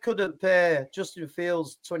I couldn't pay Justin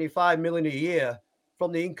Fields $25 million a year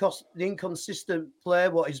from the inconsistent play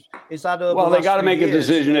what he's had over. Well, the they got to make years. a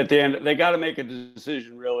decision at the end. They got to make a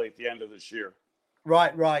decision really at the end of this year.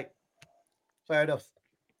 Right. Fair enough.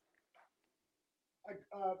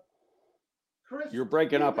 Chris, you're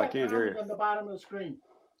breaking up. I can't hear you. On the bottom of the screen.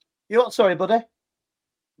 You what? Sorry, buddy.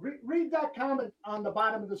 Read that comment on the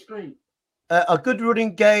bottom of the screen. A good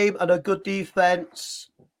running game and a good defense,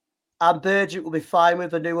 and Bagent will be fine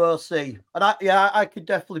with a new OC. And I could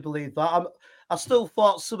definitely believe that. I still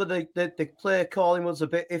thought some of the play calling was a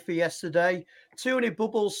bit iffy yesterday. Too many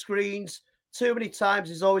bubble screens. Too many times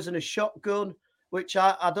he's always in a shotgun, which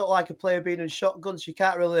I don't like a player being in shotgun. So you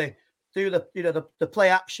can't really do the play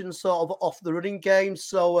action sort of off the running game.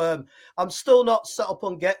 So I'm still not set up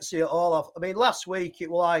on Getsy at all. I mean, last week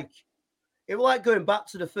it was like going back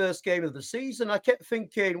to the first game of the season. I kept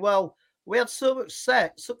thinking, well, we had so much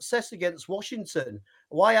success against Washington.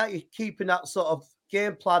 Why aren't you keeping that sort of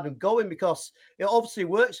game plan and going? Because it obviously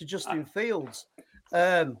works for Justin Fields.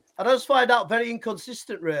 And I just find that very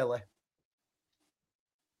inconsistent, really.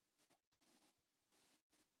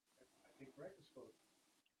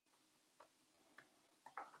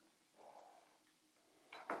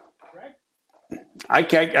 I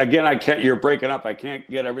can't. You're breaking up. I can't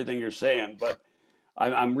get everything you're saying, but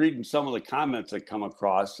I'm reading some of the comments that come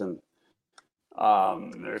across, and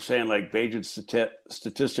they're saying like Bagent's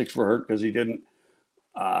statistics were hurt because he didn't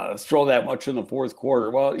throw that much in the fourth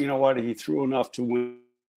quarter. Well, you know what? He threw enough to win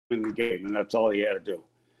the game, and that's all he had to do.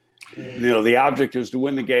 The object is to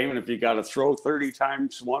win the game, and if you got to throw 30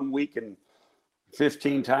 times one week and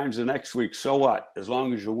 15 times the next week, so what? As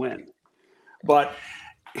long as you win. But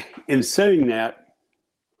in saying that,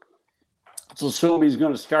 let's assume he's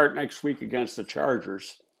going to start next week against the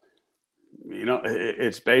Chargers.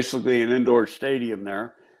 It's basically an indoor stadium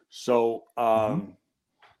there. So they're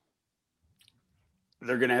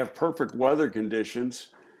going to have perfect weather conditions.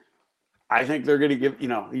 I think they're going to give,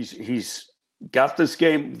 he's got this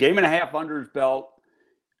game and a half under his belt.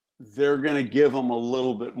 They're going to give him a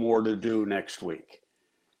little bit more to do next week.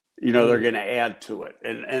 They're going to add to it.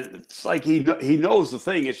 And it's like he knows the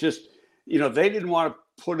thing. It's just, they didn't want to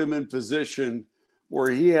put him in position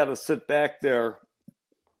where he had to sit back there.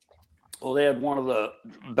 Well, they had one of the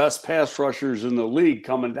best pass rushers in the league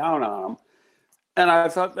coming down on him. And I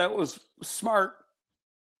thought that was smart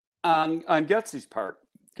on Getsy's part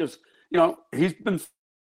because, he's been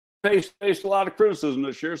faced a lot of criticism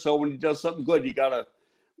this year. So when he does something good, you got to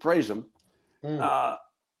praise him.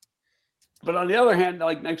 But on the other hand,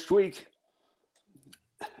 like next week,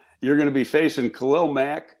 you're going to be facing Khalil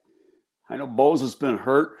Mack. I know Bose has been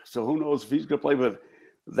hurt, so who knows if he's going to play. But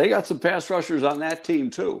they got some pass rushers on that team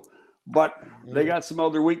too. But they got some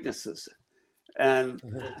other weaknesses. And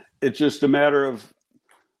it's just a matter of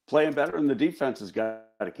playing better, and the defense has got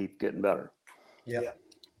to keep getting better. Yeah.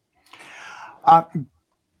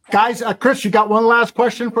 Guys, Chris, you got one last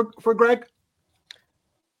question for Greg?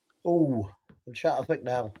 Oh, I'm trying to think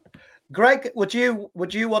now. Greg, would you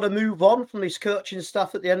want to move on from this coaching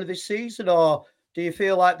staff at the end of this season, or do you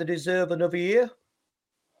feel like they deserve another year?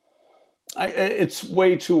 It's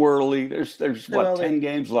way too early. There's 10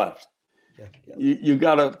 games left. Yeah. You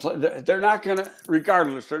got to play. They're not going to,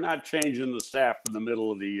 regardless, they're not changing the staff in the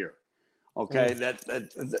middle of the year. Okay,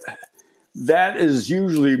 that is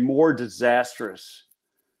usually more disastrous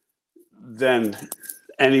than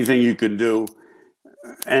anything you can do.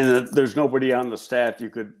 And there's nobody on the staff you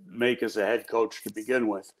could make as a head coach to begin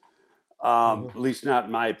with, at least not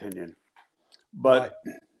in my opinion. But,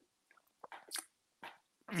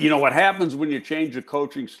 what happens when you change a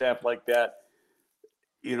coaching staff like that,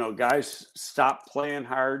 guys stop playing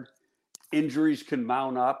hard. Injuries can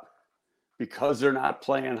mount up because they're not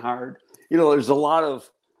playing hard. There's a lot of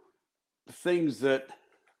things that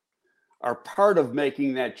are part of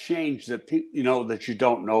making that change that, that you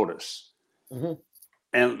don't notice.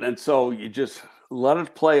 And so you just let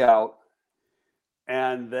it play out,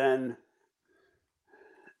 and then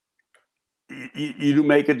you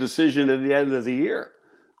make a decision at the end of the year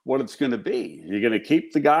what it's going to be. You're going to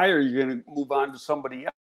keep the guy, or you're going to move on to somebody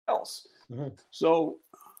else. So,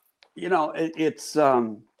 it's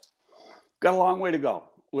got a long way to go.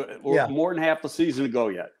 We're more than half the season to go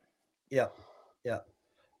yet. Yeah.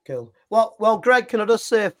 Cool. Well, Greg, can I just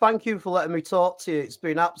say thank you for letting me talk to you? It's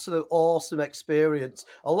been an absolute awesome experience.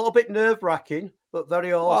 A little bit nerve-wracking, but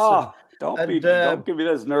very awesome. Don't give me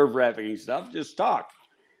this nerve-wracking stuff. Just talk.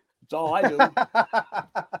 That's all I do.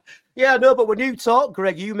 Yeah, no, but when you talk,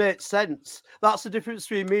 Greg, you make sense. That's the difference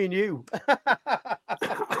between me and you.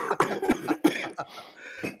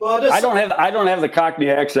 Well, I don't have the Cockney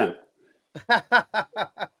accent.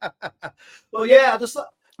 Well, yeah, I just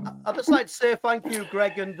like to say thank you,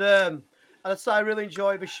 Greg, and I really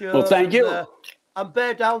enjoy the show. Well, thank you. And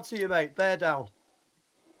bear down to you, mate. Bear down.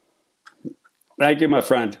 Thank you, my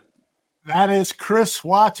friend. That is Chris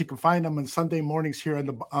Watts. You can find him on Sunday mornings here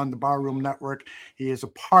on the Barroom Network. He is a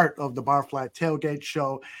part of the Barfly Tailgate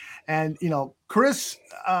Show. And, Chris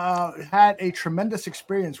had a tremendous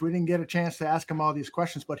experience. We didn't get a chance to ask him all these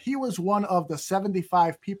questions, but he was one of the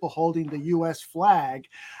 75 people holding the U.S. flag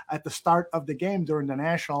at the start of the game during the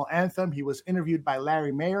national anthem. He was interviewed by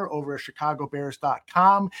Larry Mayer over at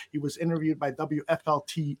ChicagoBears.com. He was interviewed by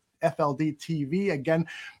WFLD TV. Again,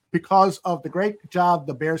 because of the great job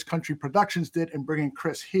the Bears Country Productions did in bringing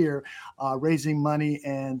Chris here, raising money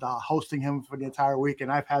and hosting him for the entire week.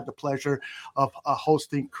 And I've had the pleasure of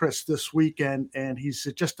hosting Chris this weekend, and he's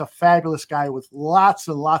just a fabulous guy with lots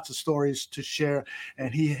and lots of stories to share.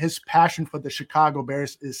 And his passion for the Chicago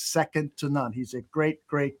Bears is second to none. He's a great,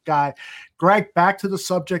 great guy. Greg, back to the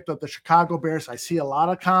subject of the Chicago Bears. I see a lot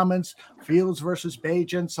of comments, Fields versus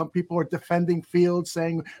Bagent. Some people are defending Fields,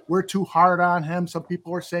 saying we're too hard on him. Some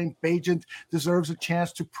people are saying Bagent deserves a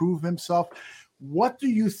chance to prove himself. What do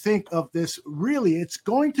you think of this? Really, it's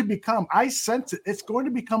going to become, I sense it, it's going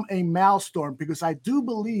to become a maelstrom, because I do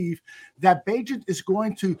believe that Bagent is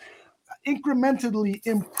going to incrementally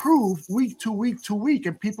improve week to week to week,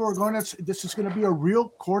 and people are going to, this is going to be a real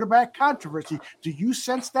quarterback controversy. Do you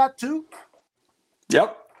sense that too?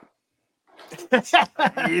 Yep.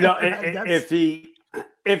 If he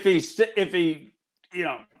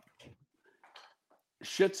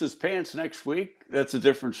shits his pants next week, that's a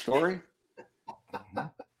different story.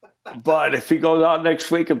 But if he goes out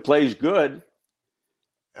next week and plays good,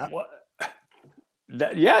 you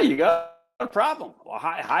got a problem. Well,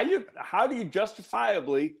 how do you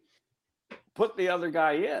justifiably put the other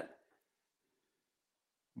guy in?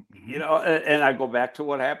 And I go back to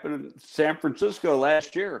what happened in San Francisco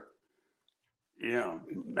last year.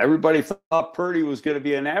 Everybody thought Purdy was going to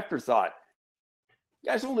be an afterthought. You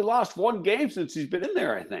guys only lost one game since he's been in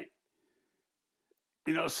there, I think.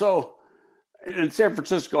 So, and San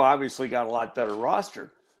Francisco obviously got a lot better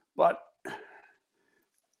roster, but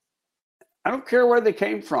I don't care where they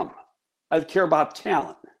came from. I care about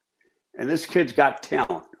talent. And this kid's got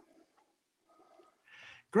talent.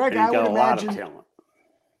 Greg, I would imagine a lot of talent.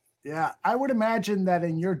 Yeah, I would imagine that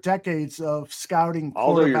in your decades of scouting quarterbacks.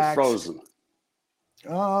 Although you're frozen.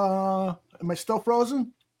 Am I still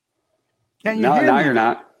frozen? Can you hear me? No, you're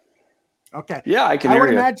not. Okay. Yeah, I can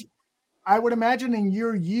hear you. I would imagine in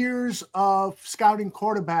your years of scouting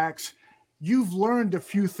quarterbacks, you've learned a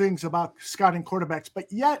few things about scouting quarterbacks,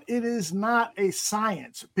 but yet it is not a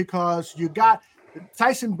science, because you got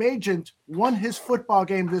Tyson Bagent won his football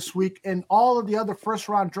game this week, and all of the other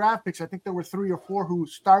first-round draft picks, I think there were 3 or 4 who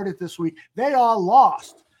started this week, they all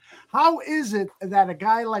lost. How is it that a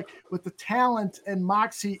guy like with the talent and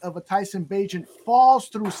moxie of a Tyson Bagent falls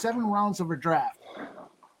through 7 rounds of a draft?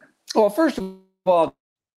 Well, first of all,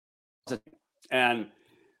 and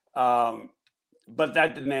but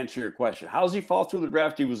that didn't answer your question. How does he fall through the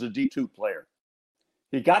draft? He was a D2 player.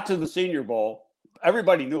 He got to the Senior Bowl.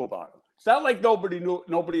 Everybody knew about him. It's not like nobody in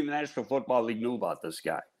the National Football League knew about this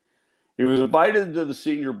guy. He was invited to the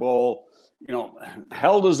Senior Bowl,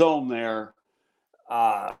 held his own there.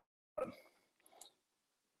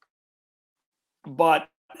 But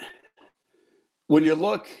when you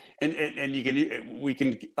look, and we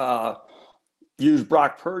can use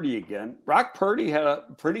Brock Purdy again. Brock Purdy had a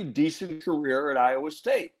pretty decent career at Iowa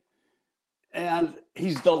State, and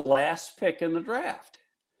he's the last pick in the draft.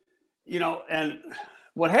 And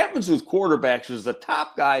what happens with quarterbacks is the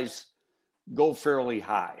top guys go fairly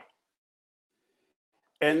high.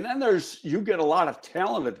 And then you get a lot of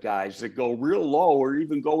talented guys that go real low or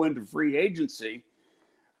even go into free agency,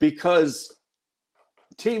 because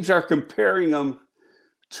teams are comparing them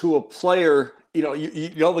to a player.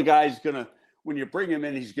 The guy's going to, when you bring him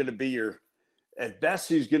in, he's going to be at best,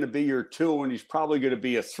 he's going to be your 2, and he's probably going to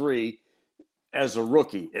be a 3 as a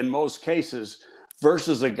rookie in most cases,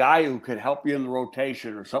 versus a guy who could help you in the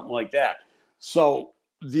rotation or something like that. So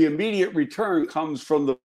the immediate return comes from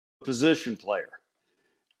the position player.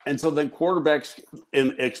 And so then quarterbacks,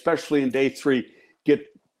 especially in day 3, get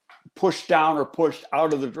pushed down or pushed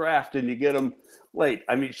out of the draft, and you get them late.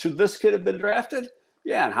 I mean, should this kid have been drafted?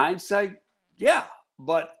 Yeah, in hindsight, yeah.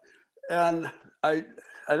 But and I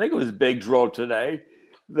think it was Big Dro today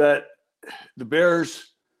that the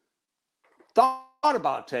Bears thought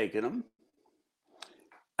about taking him.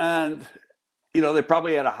 And, you know, they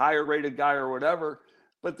probably had a higher rated guy or whatever.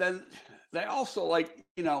 But then they also, like,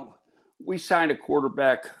 you know, we signed a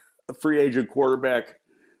quarterback, a free agent quarterback.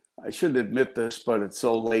 I shouldn't admit this, but it's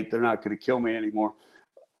so late, they're not going to kill me anymore.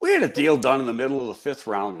 We had a deal done in the middle of the fifth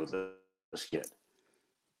round with this kid.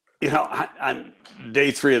 You know, on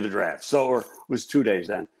day 3 of the draft. So, or it was 2 days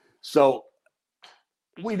then. So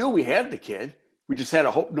we knew we had the kid. We just had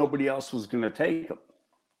to hope nobody else was going to take him.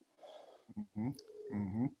 Mm-hmm.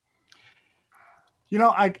 Mm-hmm. You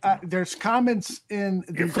know, I there's comments in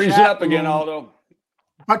the You're freezing chat up again, room, Aldo.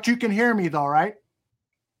 but you can hear me though, right?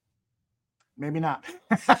 Maybe not.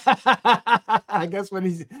 I guess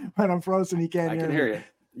when I'm frozen, he can't hear me. I can hear you.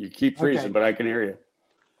 You keep freezing, Okay. but I can hear you.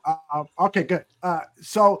 Okay, good.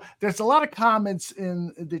 So there's a lot of comments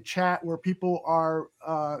in the chat where people are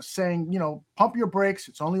saying, you know, pump your brakes.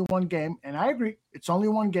 It's only one game. And I agree. It's only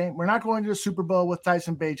one game. We're not going to the Super Bowl with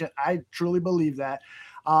Tyson Bagent. I truly believe that.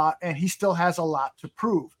 And he still has a lot to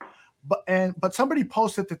prove. But somebody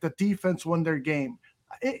posted that the defense won their game.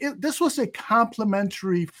 This was a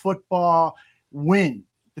complimentary football win.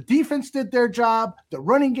 The defense did their job. The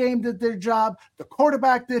running game did their job. The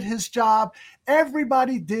quarterback did his job.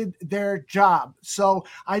 Everybody did their job. So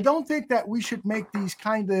I don't think that we should make these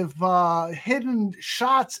kind of hidden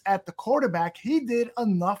shots at the quarterback. He did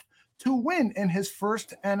enough to win in his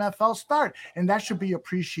first NFL start, and that should be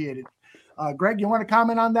appreciated. Greg, you want to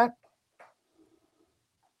comment on that?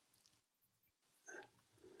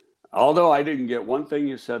 Although I didn't get one thing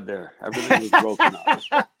you said there. Everything was broken up.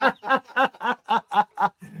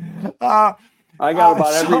 I got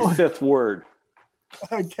about every fifth word.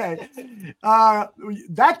 Okay.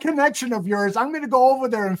 That connection of yours, I'm going to go over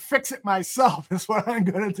there and fix it myself is what I'm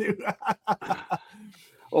going to do.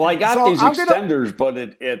 Well, I got these extenders, but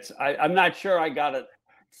I'm not sure I got it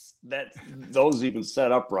those even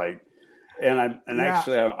set up right. And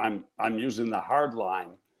actually I'm using the hard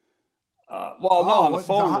line. On the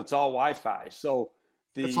phone, it's all Wi-Fi. So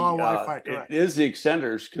it's all Wi-Fi, it is the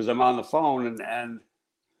extenders because I'm on the phone and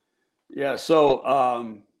yeah. So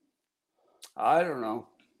I don't know.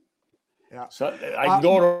 Yeah. So I can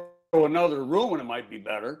go to another room and it might be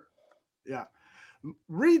better. Yeah.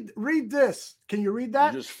 Read this. Can you read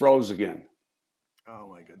that? You just froze again. Oh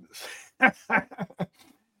my goodness.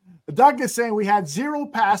 Doug is saying we had 0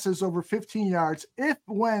 passes over 15 yards. We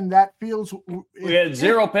had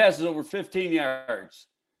 0 passes over 15 yards.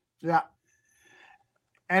 Yeah.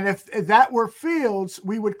 And if that were Fields,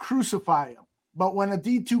 we would crucify him. But when a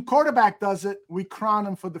D2 quarterback does it, we crown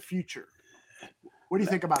him for the future. What do you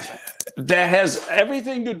think about that? That has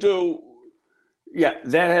everything to do. Yeah,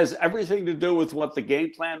 that has everything to do with what the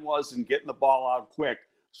game plan was and getting the ball out quick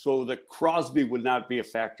so that Crosby would not be a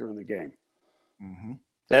factor in the game. Mm-hmm.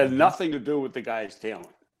 That had nothing to do with the guy's talent.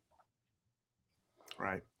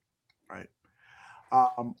 Right.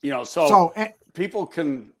 So people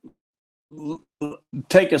can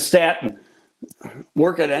take a stat and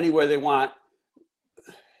work it any way they want.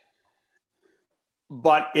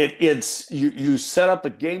 But it's you set up a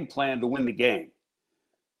game plan to win the game.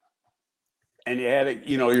 And you had it,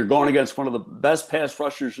 you're going against one of the best pass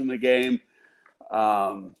rushers in the game.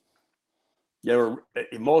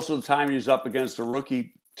 Most of the time he was up against a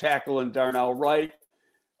rookie tackle in Darnell Wright,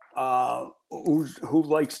 who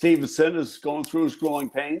like Stevenson is going through his growing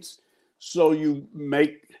pains. So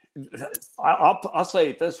I'll say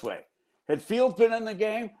it this way: had Fields been in the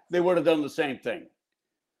game, they would have done the same thing,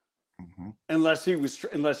 unless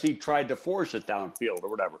he tried to force it downfield or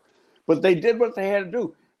whatever. But they did what they had to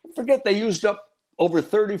do. Forget they used up over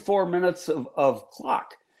 34 minutes of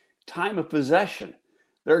clock, time of possession.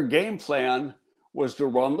 Their game plan was to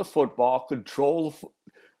run the football, control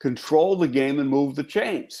the game, and move the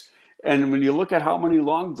chains. And when you look at how many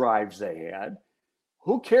long drives they had,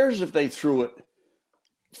 who cares if they threw it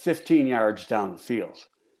 15 yards down the field?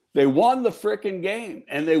 They won the freaking game,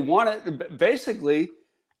 and they won it basically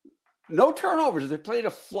no turnovers. They played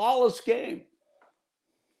a flawless game.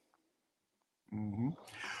 Mm-hmm.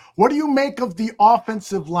 What do you make of the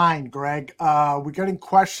offensive line, Greg? We're getting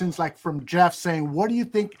questions like from Jeff saying, what do you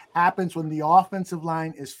think happens when the offensive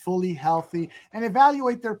line is fully healthy? And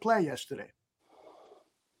evaluate their play yesterday.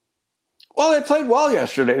 Well, they played well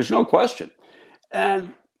yesterday. There's no question.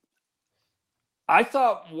 And I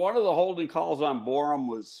thought one of the holding calls on Borum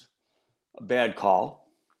was a bad call.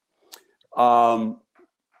 The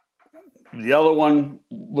other one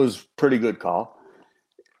was pretty good call.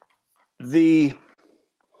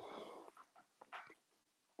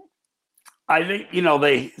 I think,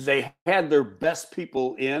 they had their best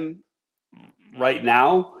people in right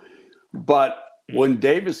now, but when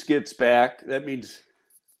Davis gets back, that means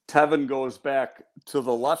Tevin goes back to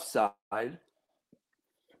the left side.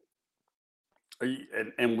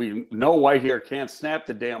 And we know Whitehair can't snap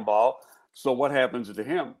the damn ball. So what happens to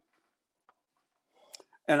him?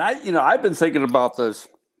 And I've been thinking about this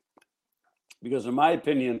because, in my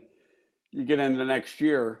opinion, you get into next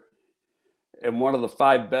year, and one of the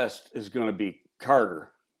 5 best is going to be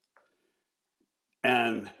Carter.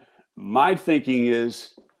 And my thinking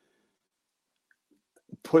is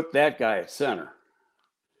put that guy at center.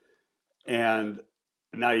 And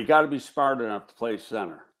now you got to be smart enough to play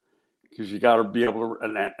center because you got to be able to.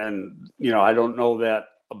 And I don't know that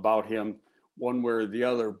about him one way or the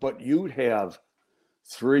other, but you'd have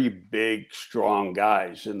 3 big, strong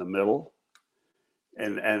guys in the middle.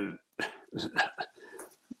 And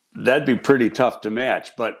that'd be pretty tough to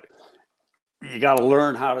match, but you got to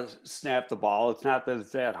learn how to snap the ball. It's not that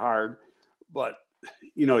it's that hard, but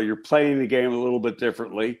you're playing the game a little bit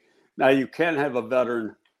differently. Now you can have a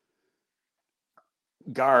veteran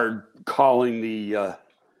guard calling the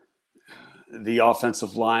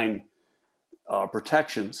offensive line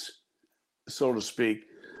protections, so to speak.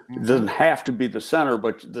 It doesn't have to be the center,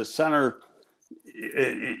 but the center,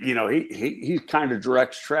 he kind of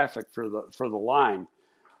directs traffic for the line.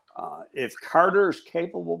 If Carter is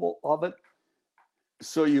capable of it,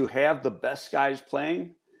 so you have the best guys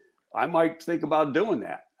playing, I might think about doing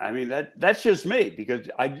that. I mean, that's just me because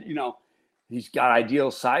he's got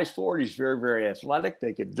ideal size for it. He's very, very athletic.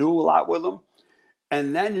 They could do a lot with him.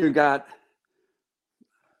 And then you got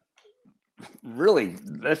really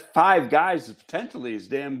that's 5 guys that potentially is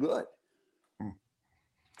damn good.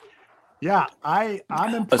 Yeah, I'm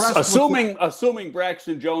impressed. Assuming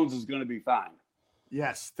Braxton Jones is going to be fine.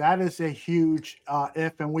 Yes, that is a huge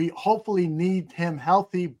if, and we hopefully need him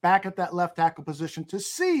healthy back at that left tackle position to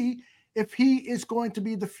see if he is going to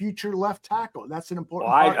be the future left tackle. That's an important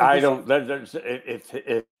part. I don't.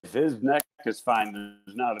 If his neck is fine,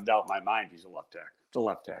 there's not a doubt in my mind he's a left tackle. It's a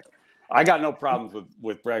left tackle. I got no problems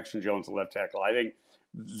with Braxton Jones, the left tackle. I think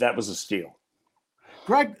that was a steal.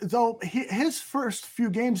 Greg, though, his first few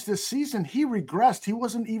games this season, he regressed. He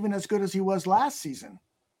wasn't even as good as he was last season.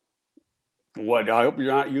 What? I hope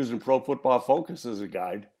you're not using Pro Football Focus as a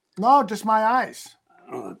guide. No, just my eyes.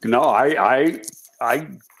 No, I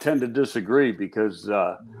tend to disagree because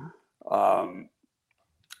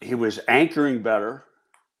he was anchoring better.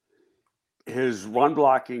 His run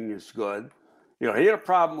blocking is good. He had a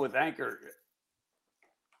problem with anchor.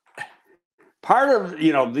 Part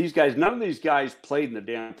of these guys, none of these guys played in the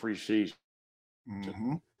damn preseason.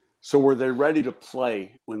 Mm-hmm. So were they ready to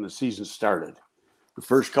play when the season started? The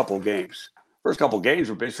first couple of games. First couple of games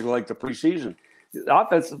were basically like the preseason. The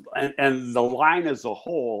offense and the line as a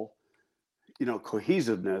whole,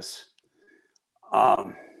 cohesiveness,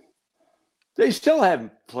 they still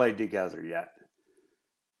haven't played together yet.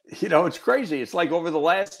 It's crazy. It's like over the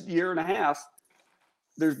last year and a half,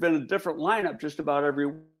 there's been a different lineup just about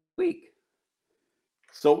every week.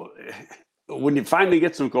 So when you finally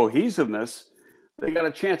get some cohesiveness, they got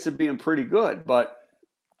a chance of being pretty good. But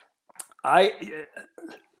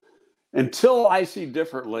until I see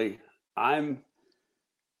differently, I'm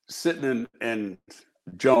sitting in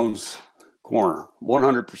Jones' corner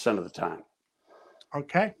 100% of the time.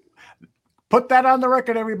 Okay. Put that on the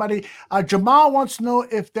record, everybody. Jamal wants to know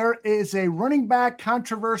if there is a running back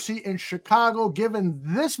controversy in Chicago, given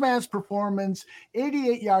this man's performance,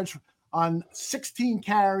 88 yards on 16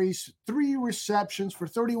 carries, 3 receptions for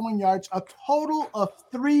 31 yards, a total of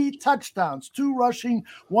 3 touchdowns, 2 rushing,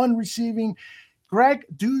 1 receiving. Greg,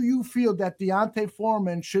 do you feel that Deontay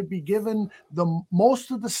Foreman should be given the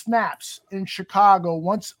most of the snaps in Chicago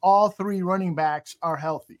once all 3 running backs are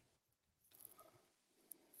healthy?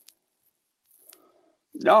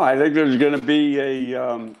 No, I think there's going to be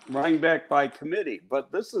a running back by committee.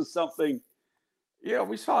 But this is something,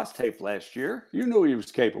 we saw his tape last year. You knew he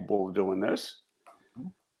was capable of doing this.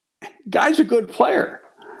 Guy's a good player.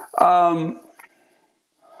 The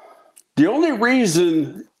only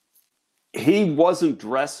reason he wasn't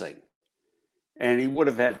dressing and he would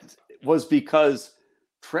have had was because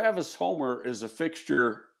Travis Homer is a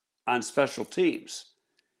fixture on special teams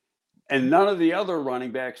and none of the other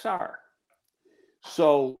running backs are.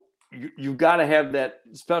 So you got to have that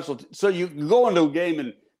special. So you can go into a game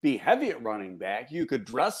and be heavy at running back. You could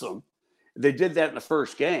dress them. They did that in the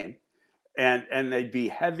first game and they'd be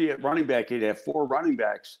heavy at running back. You'd have 4 running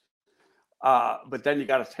backs. But then you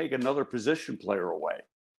got to take another position player away.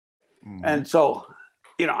 Mm-hmm. And so,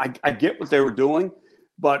 I get what they were doing,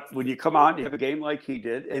 but when you come out and you have a game like he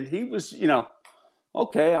did, and he was,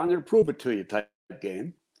 okay, I'm going to prove it to you type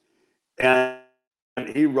game. And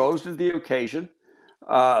he rose to the occasion.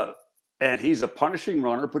 And he's a punishing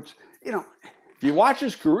runner. But, you know, if you watch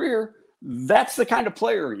his career, that's the kind of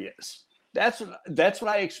player he is. That's what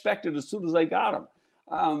I expected as soon as I got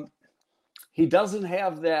him. He doesn't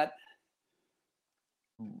have that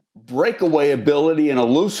breakaway ability and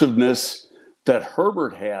elusiveness that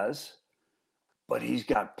Herbert has, but he's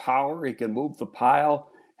got power. He can move the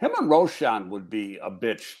pile. Him and Roshan would be a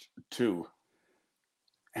bitch to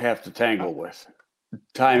have to tangle with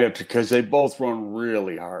time after, because they both run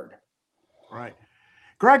really hard. Right.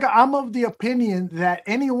 Greg, I'm of the opinion that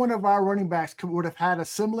any one of our running backs would have had a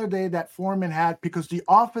similar day that Foreman had, because the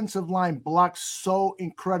offensive line blocks so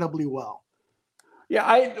incredibly well.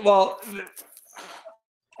 Yeah,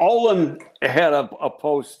 Olin had a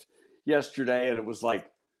post yesterday, and it was like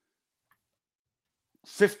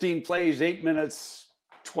 15 plays, 8 minutes,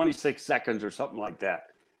 26 seconds, or something like that.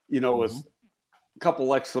 You know, with a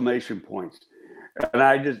couple exclamation points.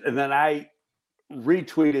 And then I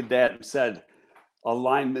retweeted that and said,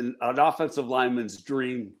 an offensive lineman's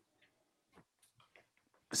dream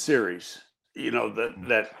series. You know,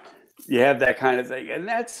 that you have that kind of thing. And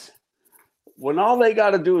that's when all they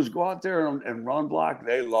got to do is go out there and run block.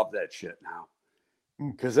 They love that shit now,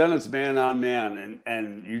 because then it's man on man,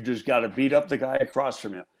 and you just got to beat up the guy across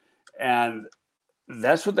from you. And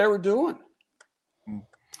that's what they were doing.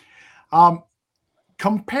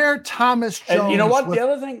 Compare Thomas Jones. And you know what? The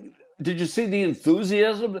other thing, did you see the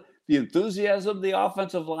enthusiasm the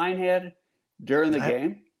offensive line had during the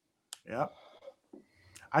game? Yeah.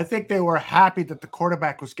 I think they were happy that the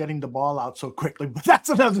quarterback was getting the ball out so quickly, but that's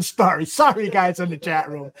another story. Sorry, guys in the chat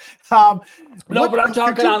room. But I'm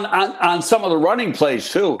talking on some of the running plays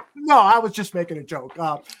too. No, I was just making a joke.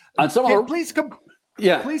 On some please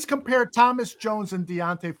compare Thomas Jones and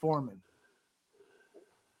Deontay Foreman.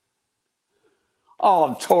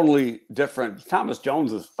 Oh, totally different. Thomas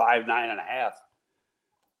Jones is 5'9.5",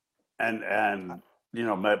 and you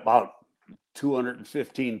know, about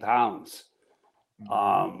 215 pounds.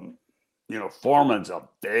 You know, Foreman's a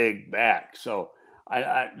big back, so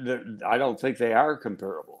I don't think they are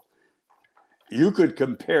comparable. You could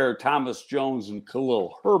compare Thomas Jones and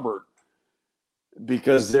Khalil Herbert,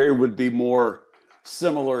 because they would be more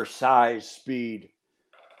similar size, speed,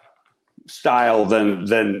 style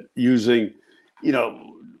than using, you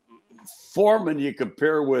know, Foreman. You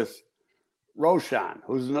compare with Roshan,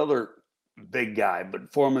 who's another big guy,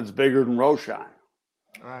 but Foreman's bigger than Roshan.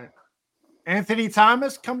 All right. Anthony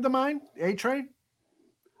Thomas come to mind? A-Train?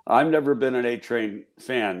 I've never been an A-Train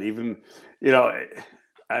fan. Even, you know,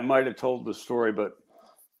 I might have told the story, but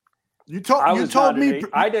you told me.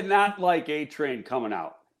 I did not like A-Train coming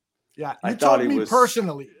out. Yeah, you told me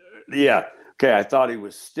personally. Yeah. Okay, I thought he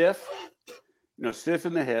was stiff, you know, stiff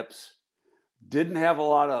in the hips, didn't have a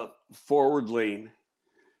lot of forward lean.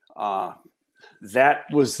 That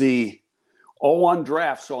was the 01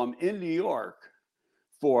 draft, so I'm in New York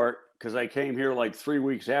because I came here like 3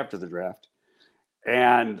 weeks after the draft,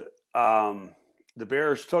 and the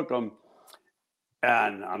Bears took him,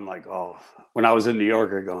 and I'm like, oh, when I was in New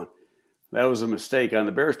York, I'm going, that was a mistake on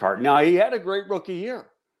the Bears' part. Now, he had a great rookie year,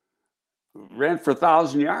 ran for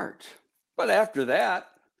 1,000 yards, but after that,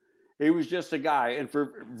 he was just a guy, and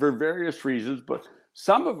for various reasons, but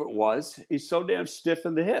some of it was he's so damn stiff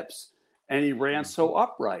in the hips, and he ran so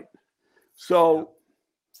upright. So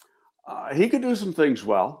he could do some things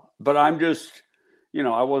well, but I'm just, you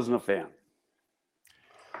know, I wasn't a fan.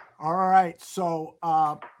 All right. So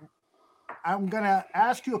I'm going to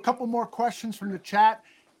ask you a couple more questions from the chat.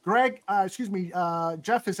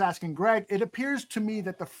 Jeff is asking, Greg, it appears to me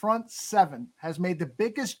that the front seven has made the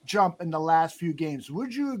biggest jump in the last few games.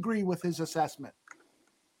 Would you agree with his assessment?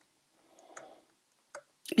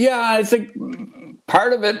 Yeah, I think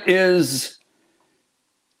part of it is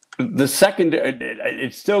the secondary.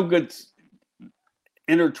 It's still good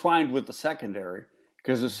intertwined with the secondary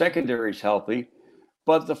because the secondary is healthy,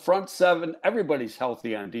 but the front seven, everybody's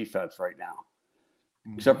healthy on defense right now,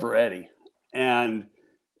 except for Eddie. And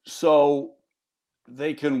so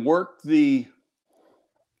they can work the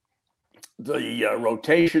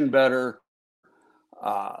rotation better.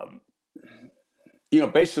 You know,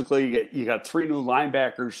 basically, you got three new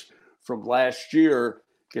linebackers from last year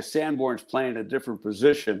because Sanborn's playing a different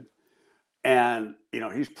position. And, you know,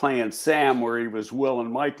 he's playing Sam where he was Will and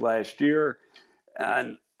Mike last year.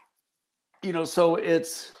 And, you know, so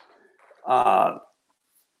it's I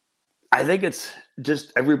think it's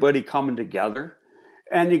just everybody coming together.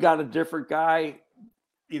 And you got a different guy,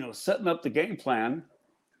 you know, setting up the game plan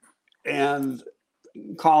and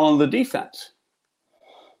calling the defense.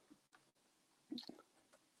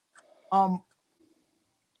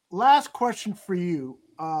 last question for you.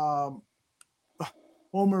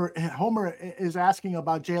 Homer is asking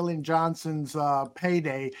about Jalen Johnson's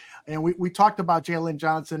payday, and we talked about Jalen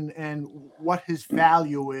Johnson and what his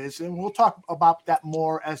value is, and we'll talk about that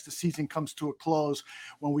more as the season comes to a close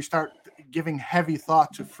when we start giving heavy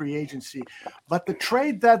thought to free agency. But the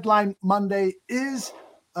trade deadline Monday is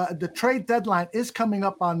coming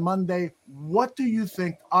up on Monday. What do you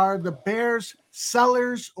think? Are the Bears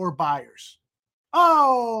sellers or buyers?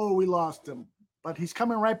 Oh, we lost him, but he's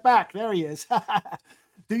coming right back. There he is.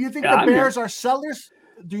 Do you think the Bears are sellers?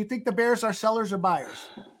 Do you think the Bears are sellers or buyers?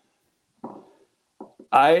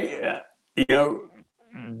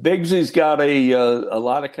 Bigsy's got a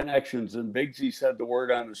lot of connections, and Bigsy said the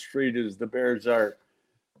word on the street is the Bears are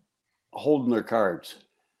holding their cards,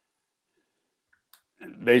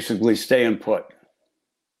 basically staying put.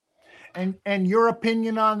 And your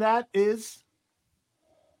opinion on that is?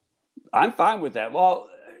 I'm fine with that. Well,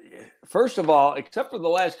 first of all, except for the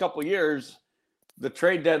last couple of years, the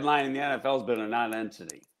trade deadline in the NFL has been a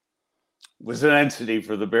non-entity. It was an entity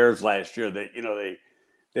for the Bears last year. That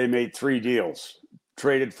they made 3 deals,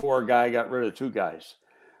 traded for a guy, got rid of 2 guys.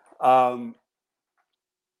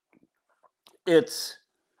 It's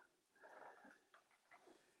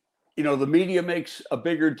the media makes a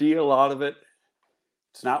bigger deal out of it.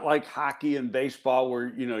 It's not like hockey and baseball where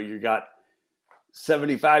you got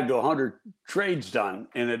 75 to 100 trades done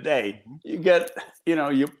in a day. You get,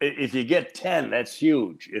 if you get 10, that's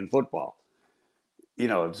huge in football.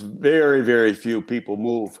 It's very, very few people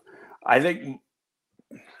move. I think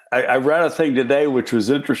I read a thing today, which was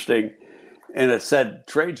interesting, and it said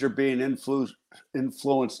trades are being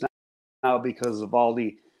influenced now because of all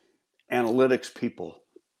the analytics people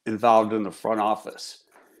involved in the front office,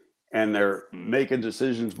 and they're making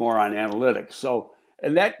decisions more on analytics. So,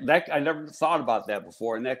 and that I never thought about that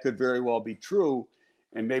before, and that could very well be true.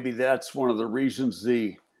 And maybe that's one of the reasons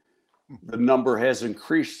the number has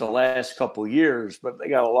increased the last couple of years, but they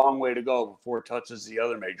got a long way to go before it touches the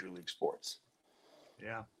other major league sports.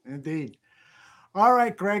 Yeah, indeed. All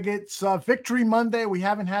right, Greg, it's Victory Monday. We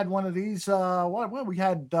haven't had one of these. We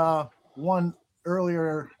had one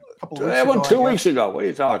earlier a couple of weeks ago. One 2 weeks ago. What are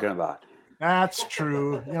you talking about? That's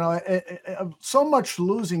true. So much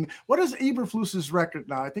losing. What is Eberflus's record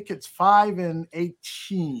now? I think it's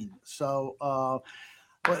 5-18. So,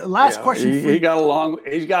 last question. He's got a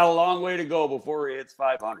long way to go before he hits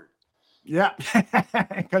 500. Yeah.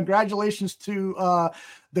 Congratulations to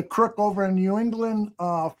the crook over in New England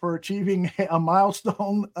for achieving a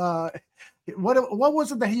milestone. What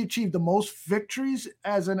was it that he achieved? The most victories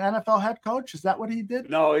as an NFL head coach? Is that what he did?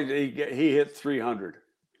 No, he hit 300.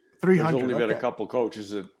 300. There's only been a couple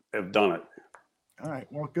coaches that have done it. All right.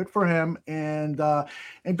 Well, good for him, and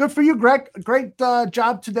good for you, Greg. Great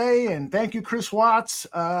job today, and thank you, Chris Watts,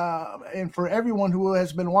 and for everyone who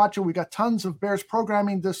has been watching. We got tons of Bears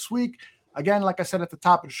programming this week. Again, like I said at the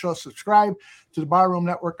top of the show, subscribe to the Barroom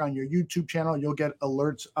Network on your YouTube channel. You'll get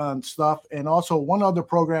alerts on stuff. And also one other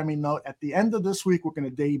programming note, at the end of this week, we're going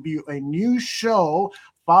to debut a new show.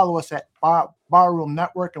 Follow us at Barroom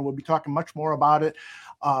Network, and we'll be talking much more about it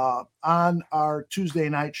on our Tuesday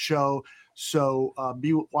night show. So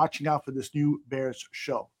be watching out for this new Bears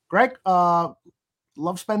show. Greg, love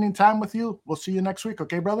spending time with you. We'll see you next week.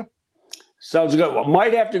 Okay, brother? Sounds good. Well,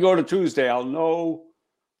 might have to go to Tuesday. I'll know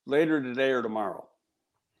later today or tomorrow.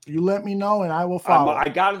 You let me know, and I will follow. I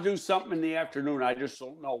got to do something in the afternoon. I just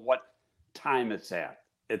don't know what time it's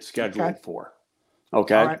scheduled for.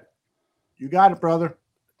 Okay? All right. You got it, brother.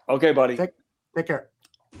 Okay, buddy. Take care.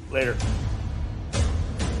 Later.